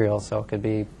arterial. So it could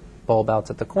be bulb outs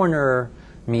at the corner,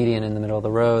 median in the middle of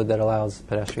the road that allows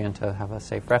pedestrian to have a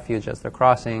safe refuge as they're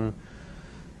crossing.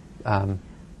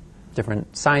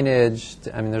 Different signage.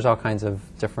 I mean, there's all kinds of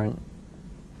different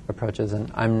approaches,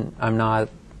 and I'm not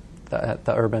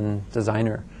the urban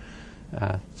designer,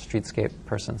 streetscape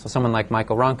person. So someone like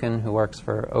Michael Ronkin, who works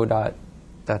for ODOT,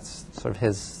 that's sort of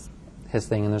his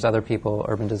thing. And there's other people,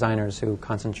 urban designers, who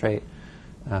concentrate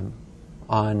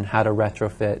on how to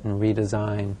retrofit and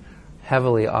redesign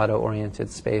heavily auto-oriented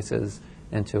spaces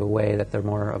into a way that they're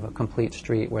more of a complete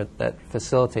street that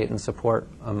facilitate and support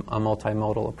a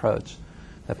multimodal approach.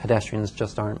 That pedestrians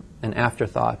just aren't an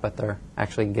afterthought, but they're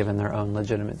actually given their own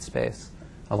legitimate space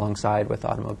alongside with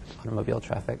automobile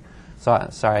traffic. So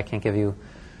sorry, I can't give you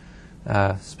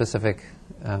specific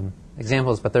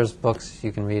examples, but there's books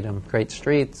you can read. Great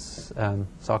Streets, so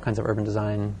all kinds of urban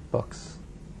design books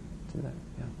do that.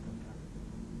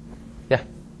 Yeah.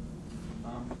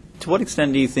 To what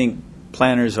extent do you think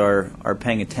planners are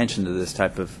paying attention to this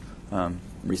type of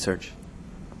research?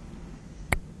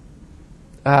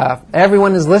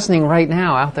 Everyone is listening right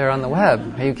now out there on the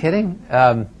web. Are you kidding?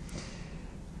 Well,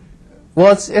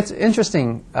 it's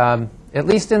interesting. At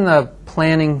least in the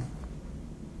planning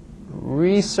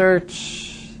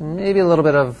research, maybe a little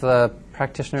bit of the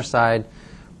practitioner side,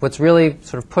 what's really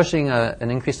sort of pushing an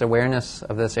increased awareness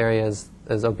of this area is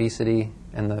obesity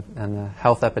and the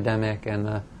health epidemic, and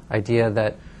the idea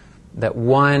that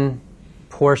one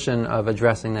portion of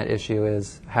addressing that issue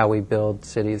is how we build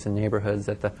cities and neighborhoods,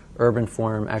 that the urban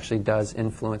form actually does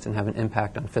influence and have an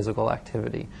impact on physical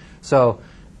activity. So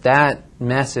that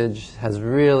message has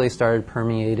really started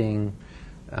permeating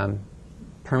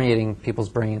people's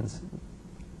brains.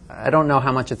 I don't know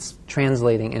how much it's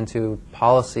translating into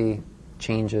policy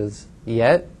changes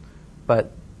yet,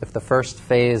 but if the first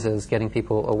phase is getting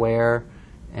people aware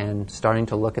and starting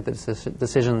to look at the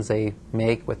decisions they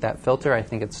make with that filter, I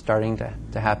think it's starting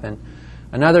to happen.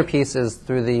 Another piece is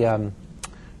through the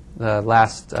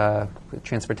last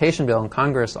transportation bill in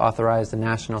Congress authorized the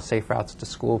National Safe Routes to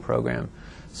School program.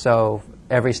 So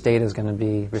every state is going to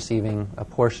be receiving a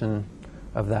portion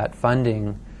of that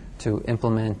funding to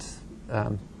implement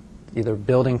either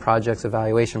building projects,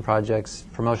 evaluation projects,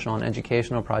 promotional and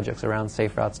educational projects around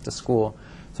safe routes to school.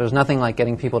 So there's nothing like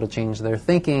getting people to change their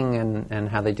thinking and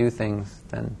how they do things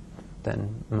than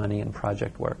money and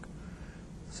project work.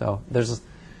 So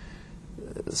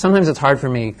sometimes it's hard for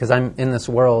me because I'm in this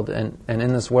world, and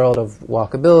in this world of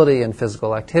walkability and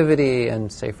physical activity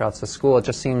and safe routes to school, it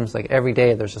just seems like every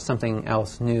day there's just something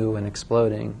else new and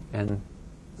exploding, and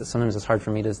sometimes it's hard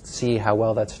for me to see how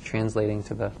well that's translating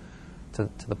to the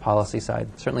policy side.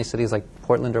 Certainly cities like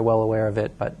Portland are well aware of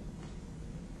it, but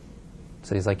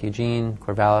cities like Eugene,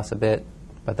 Corvallis a bit,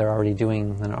 but they're already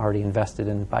doing and already invested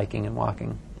in biking and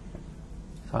walking.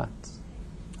 So I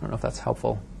don't know if that's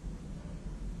helpful.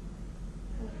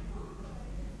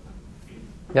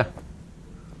 Yeah.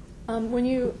 When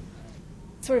you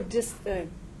sort of just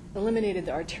eliminated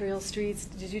the arterial streets,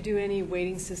 did you do any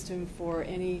weighting system for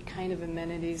any kind of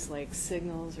amenities like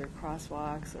signals or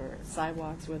crosswalks or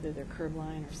sidewalks, whether they're curb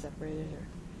line or separated? Or?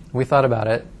 We thought about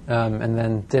it and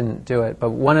then didn't do it.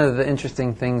 But one of the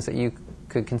interesting things that you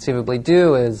could conceivably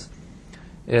do is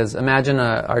imagine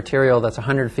an arterial that's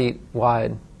 100 feet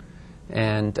wide,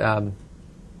 and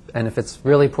if it's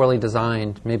really poorly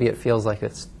designed, maybe it feels like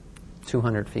it's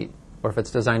 200 feet. Or if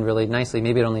it's designed really nicely,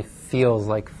 maybe it only feels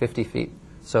like 50 feet.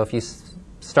 So if you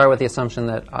start with the assumption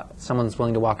that someone's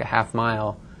willing to walk a half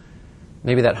mile,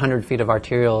 maybe that 100 feet of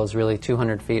arterial is really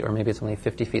 200 feet, or maybe it's only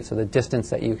 50 feet. So the distance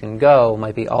that you can go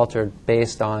might be altered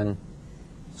based on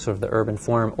sort of the urban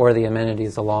form or the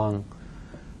amenities along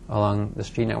the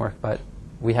street network. But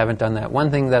we haven't done that.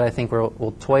 One thing that I think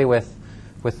we'll toy with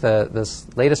this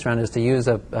latest round is to use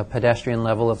a pedestrian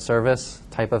level of service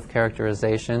type of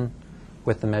characterization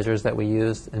with the measures that we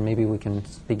used, and maybe we can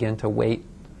begin to weight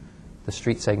the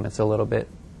street segments a little bit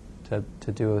to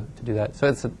do that. So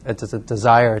it's a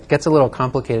desire. It gets a little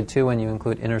complicated too when you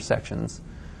include intersections.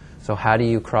 So how do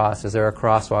you cross? Is there a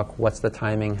crosswalk? What's the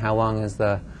timing? How long is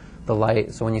the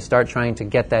light? So when you start trying to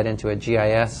get that into a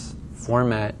GIS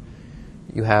format,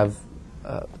 you have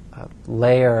a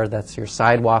layer that's your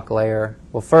sidewalk layer.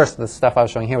 Well, first, the stuff I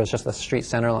was showing here was just the street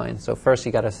center line. So first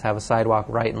you got to have a sidewalk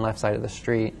right and left side of the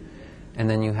street, and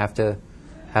then you have to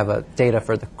have a data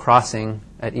for the crossing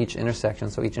at each intersection.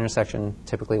 So each intersection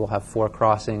typically will have 4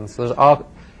 crossings. So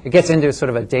it gets into sort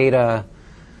of a data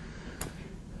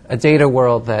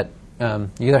world that you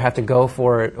either have to go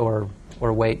for it or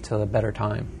wait till a better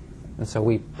time. And so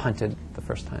we punted the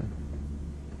first time.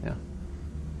 Yeah.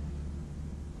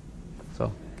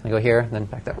 So can I go here, then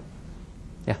back there?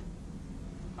 Yeah.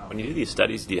 When you do these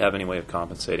studies, do you have any way of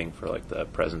compensating for like the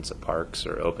presence of parks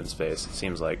or open space? It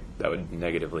seems like that would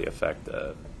negatively affect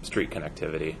the street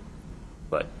connectivity,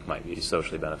 but might be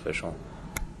socially beneficial.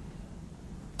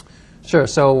 Sure.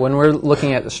 So when we're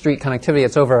looking at the street connectivity,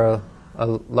 it's over a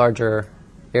larger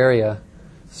area.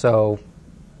 So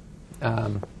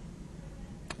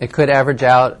it could average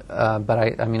out,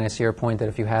 but I mean, I see your point that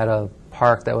if you had a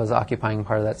park that was occupying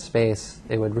part of that space,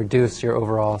 it would reduce your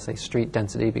overall, say, street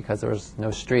density because there was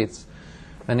no streets.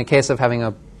 In the case of having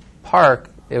a park,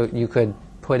 you could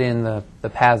put in the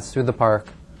paths through the park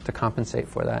to compensate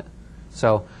for that.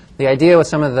 So the idea with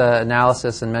some of the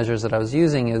analysis and measures that I was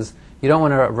using is you don't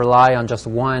want to rely on just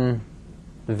one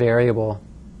variable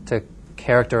to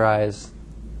characterize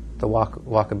the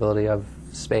walkability of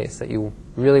space, that you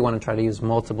really want to try to use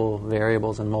multiple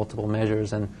variables and multiple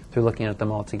measures, and through looking at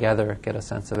them all together, get a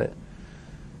sense of it.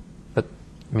 But,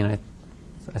 I mean,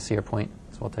 I see your point.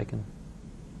 It's well taken.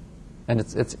 And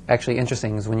it's actually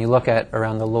interesting, is when you look at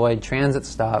around the Lloyd transit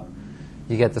stop,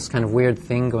 you get this kind of weird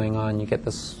thing going on. You get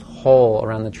this hole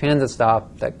around the transit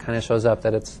stop that kind of shows up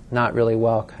that it's not really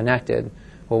well connected.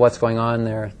 Well, what's going on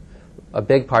there? A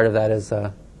big part of that is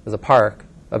a park.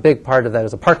 A big part of that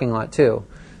is a parking lot, too.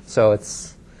 So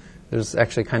there's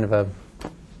actually kind of a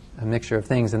mixture of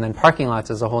things. And then parking lots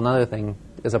is a whole other thing.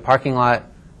 Is a parking lot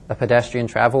a pedestrian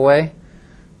travel way?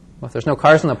 Well, if there's no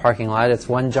cars in the parking lot, it's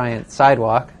one giant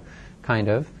sidewalk, kind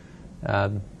of.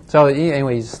 So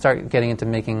anyway, you start getting into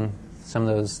making some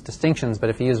of those distinctions. But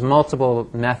if you use multiple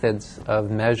methods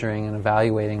of measuring and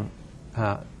evaluating,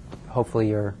 hopefully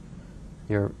your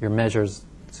measures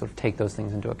sort of take those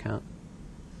things into account.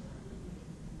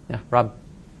 Yeah, Rob?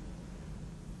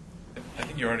 I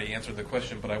think you already answered the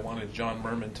question, but I wanted John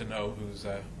Merman to know, who's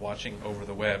watching over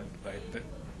the web,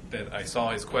 that I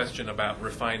saw his question about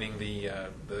refining the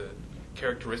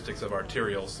characteristics of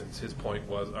arterials, since his point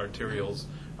was arterials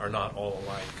are not all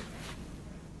alike.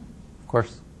 Of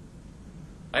course.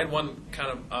 I had one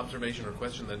kind of observation or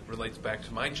question that relates back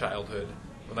to my childhood,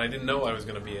 when I didn't know I was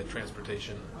going to be a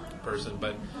transportation person.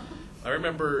 But I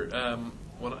remember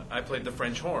when I played the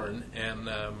French horn, and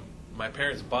my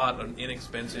parents bought an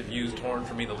inexpensive used horn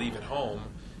for me to leave at home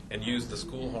and use the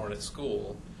school horn at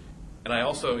school. And I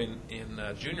also, in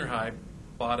junior high,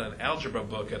 bought an algebra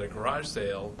book at a garage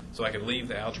sale so I could leave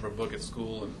the algebra book at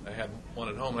school, and I had one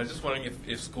at home. And I was just wondering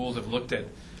if schools have looked at,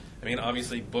 I mean,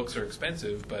 obviously books are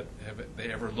expensive, but have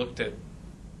they ever looked at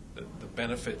the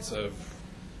benefits of,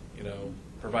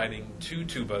 providing 2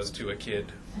 tubas to a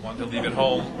kid, one to leave at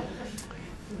home?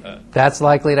 That's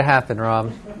likely to happen,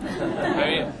 Rob. I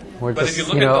mean, We're but just, if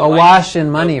you look at awash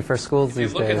in money for schools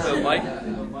these days. If you look at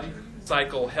the life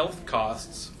cycle health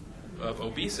costs of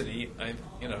obesity,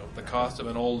 the cost of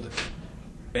an old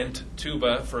bent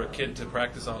tuba for a kid to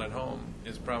practice on at home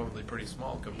is probably pretty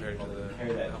small compared to the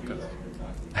health costs.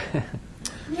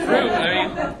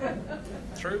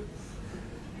 True.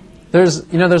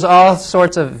 There's all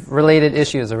sorts of related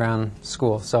issues around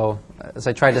school. So, as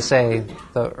I tried to say,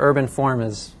 the urban form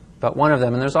is but one of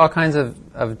them, and there's all kinds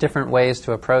of different ways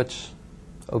to approach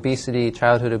obesity,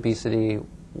 childhood obesity,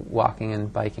 walking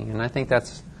and biking, and I think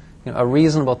that's a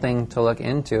reasonable thing to look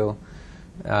into.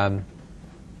 I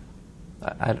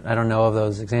don't know of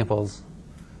those examples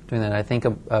doing that. I think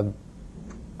a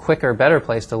quicker, better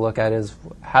place to look at is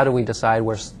how do we decide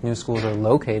where new schools are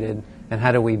located, and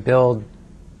how do we build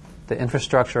the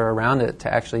infrastructure around it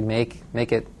to actually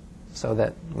make it so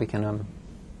that we can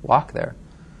walk there.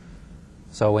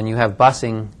 So when you have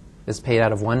busing is paid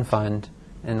out of one fund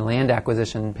and land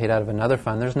acquisition paid out of another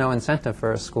fund, there's no incentive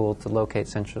for a school to locate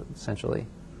centrally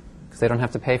because they don't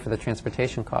have to pay for the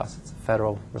transportation costs. It's a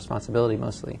federal responsibility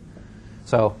mostly.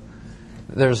 So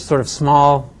there's sort of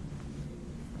small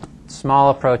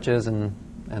approaches and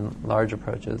large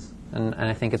approaches. And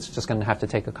I think it's just going to have to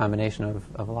take a combination of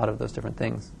a lot of those different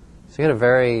things. So you had a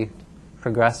very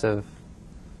progressive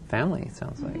family, it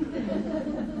sounds like.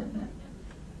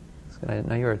 That's good. I didn't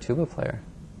know you were a tuba player.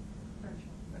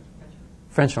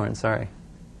 French horn, sorry.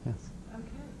 Yes. Okay.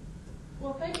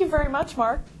 Well, thank you very much,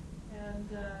 Marc.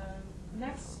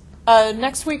 And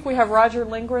next week we have Roger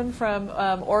Lindgren from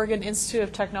Oregon Institute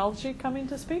of Technology coming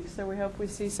to speak, so we hope we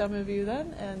see some of you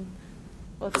then. And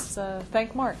let's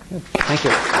thank Marc. Good. Thank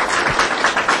you.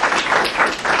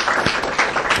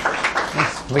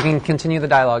 Thanks. We can continue the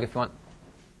dialogue if you want.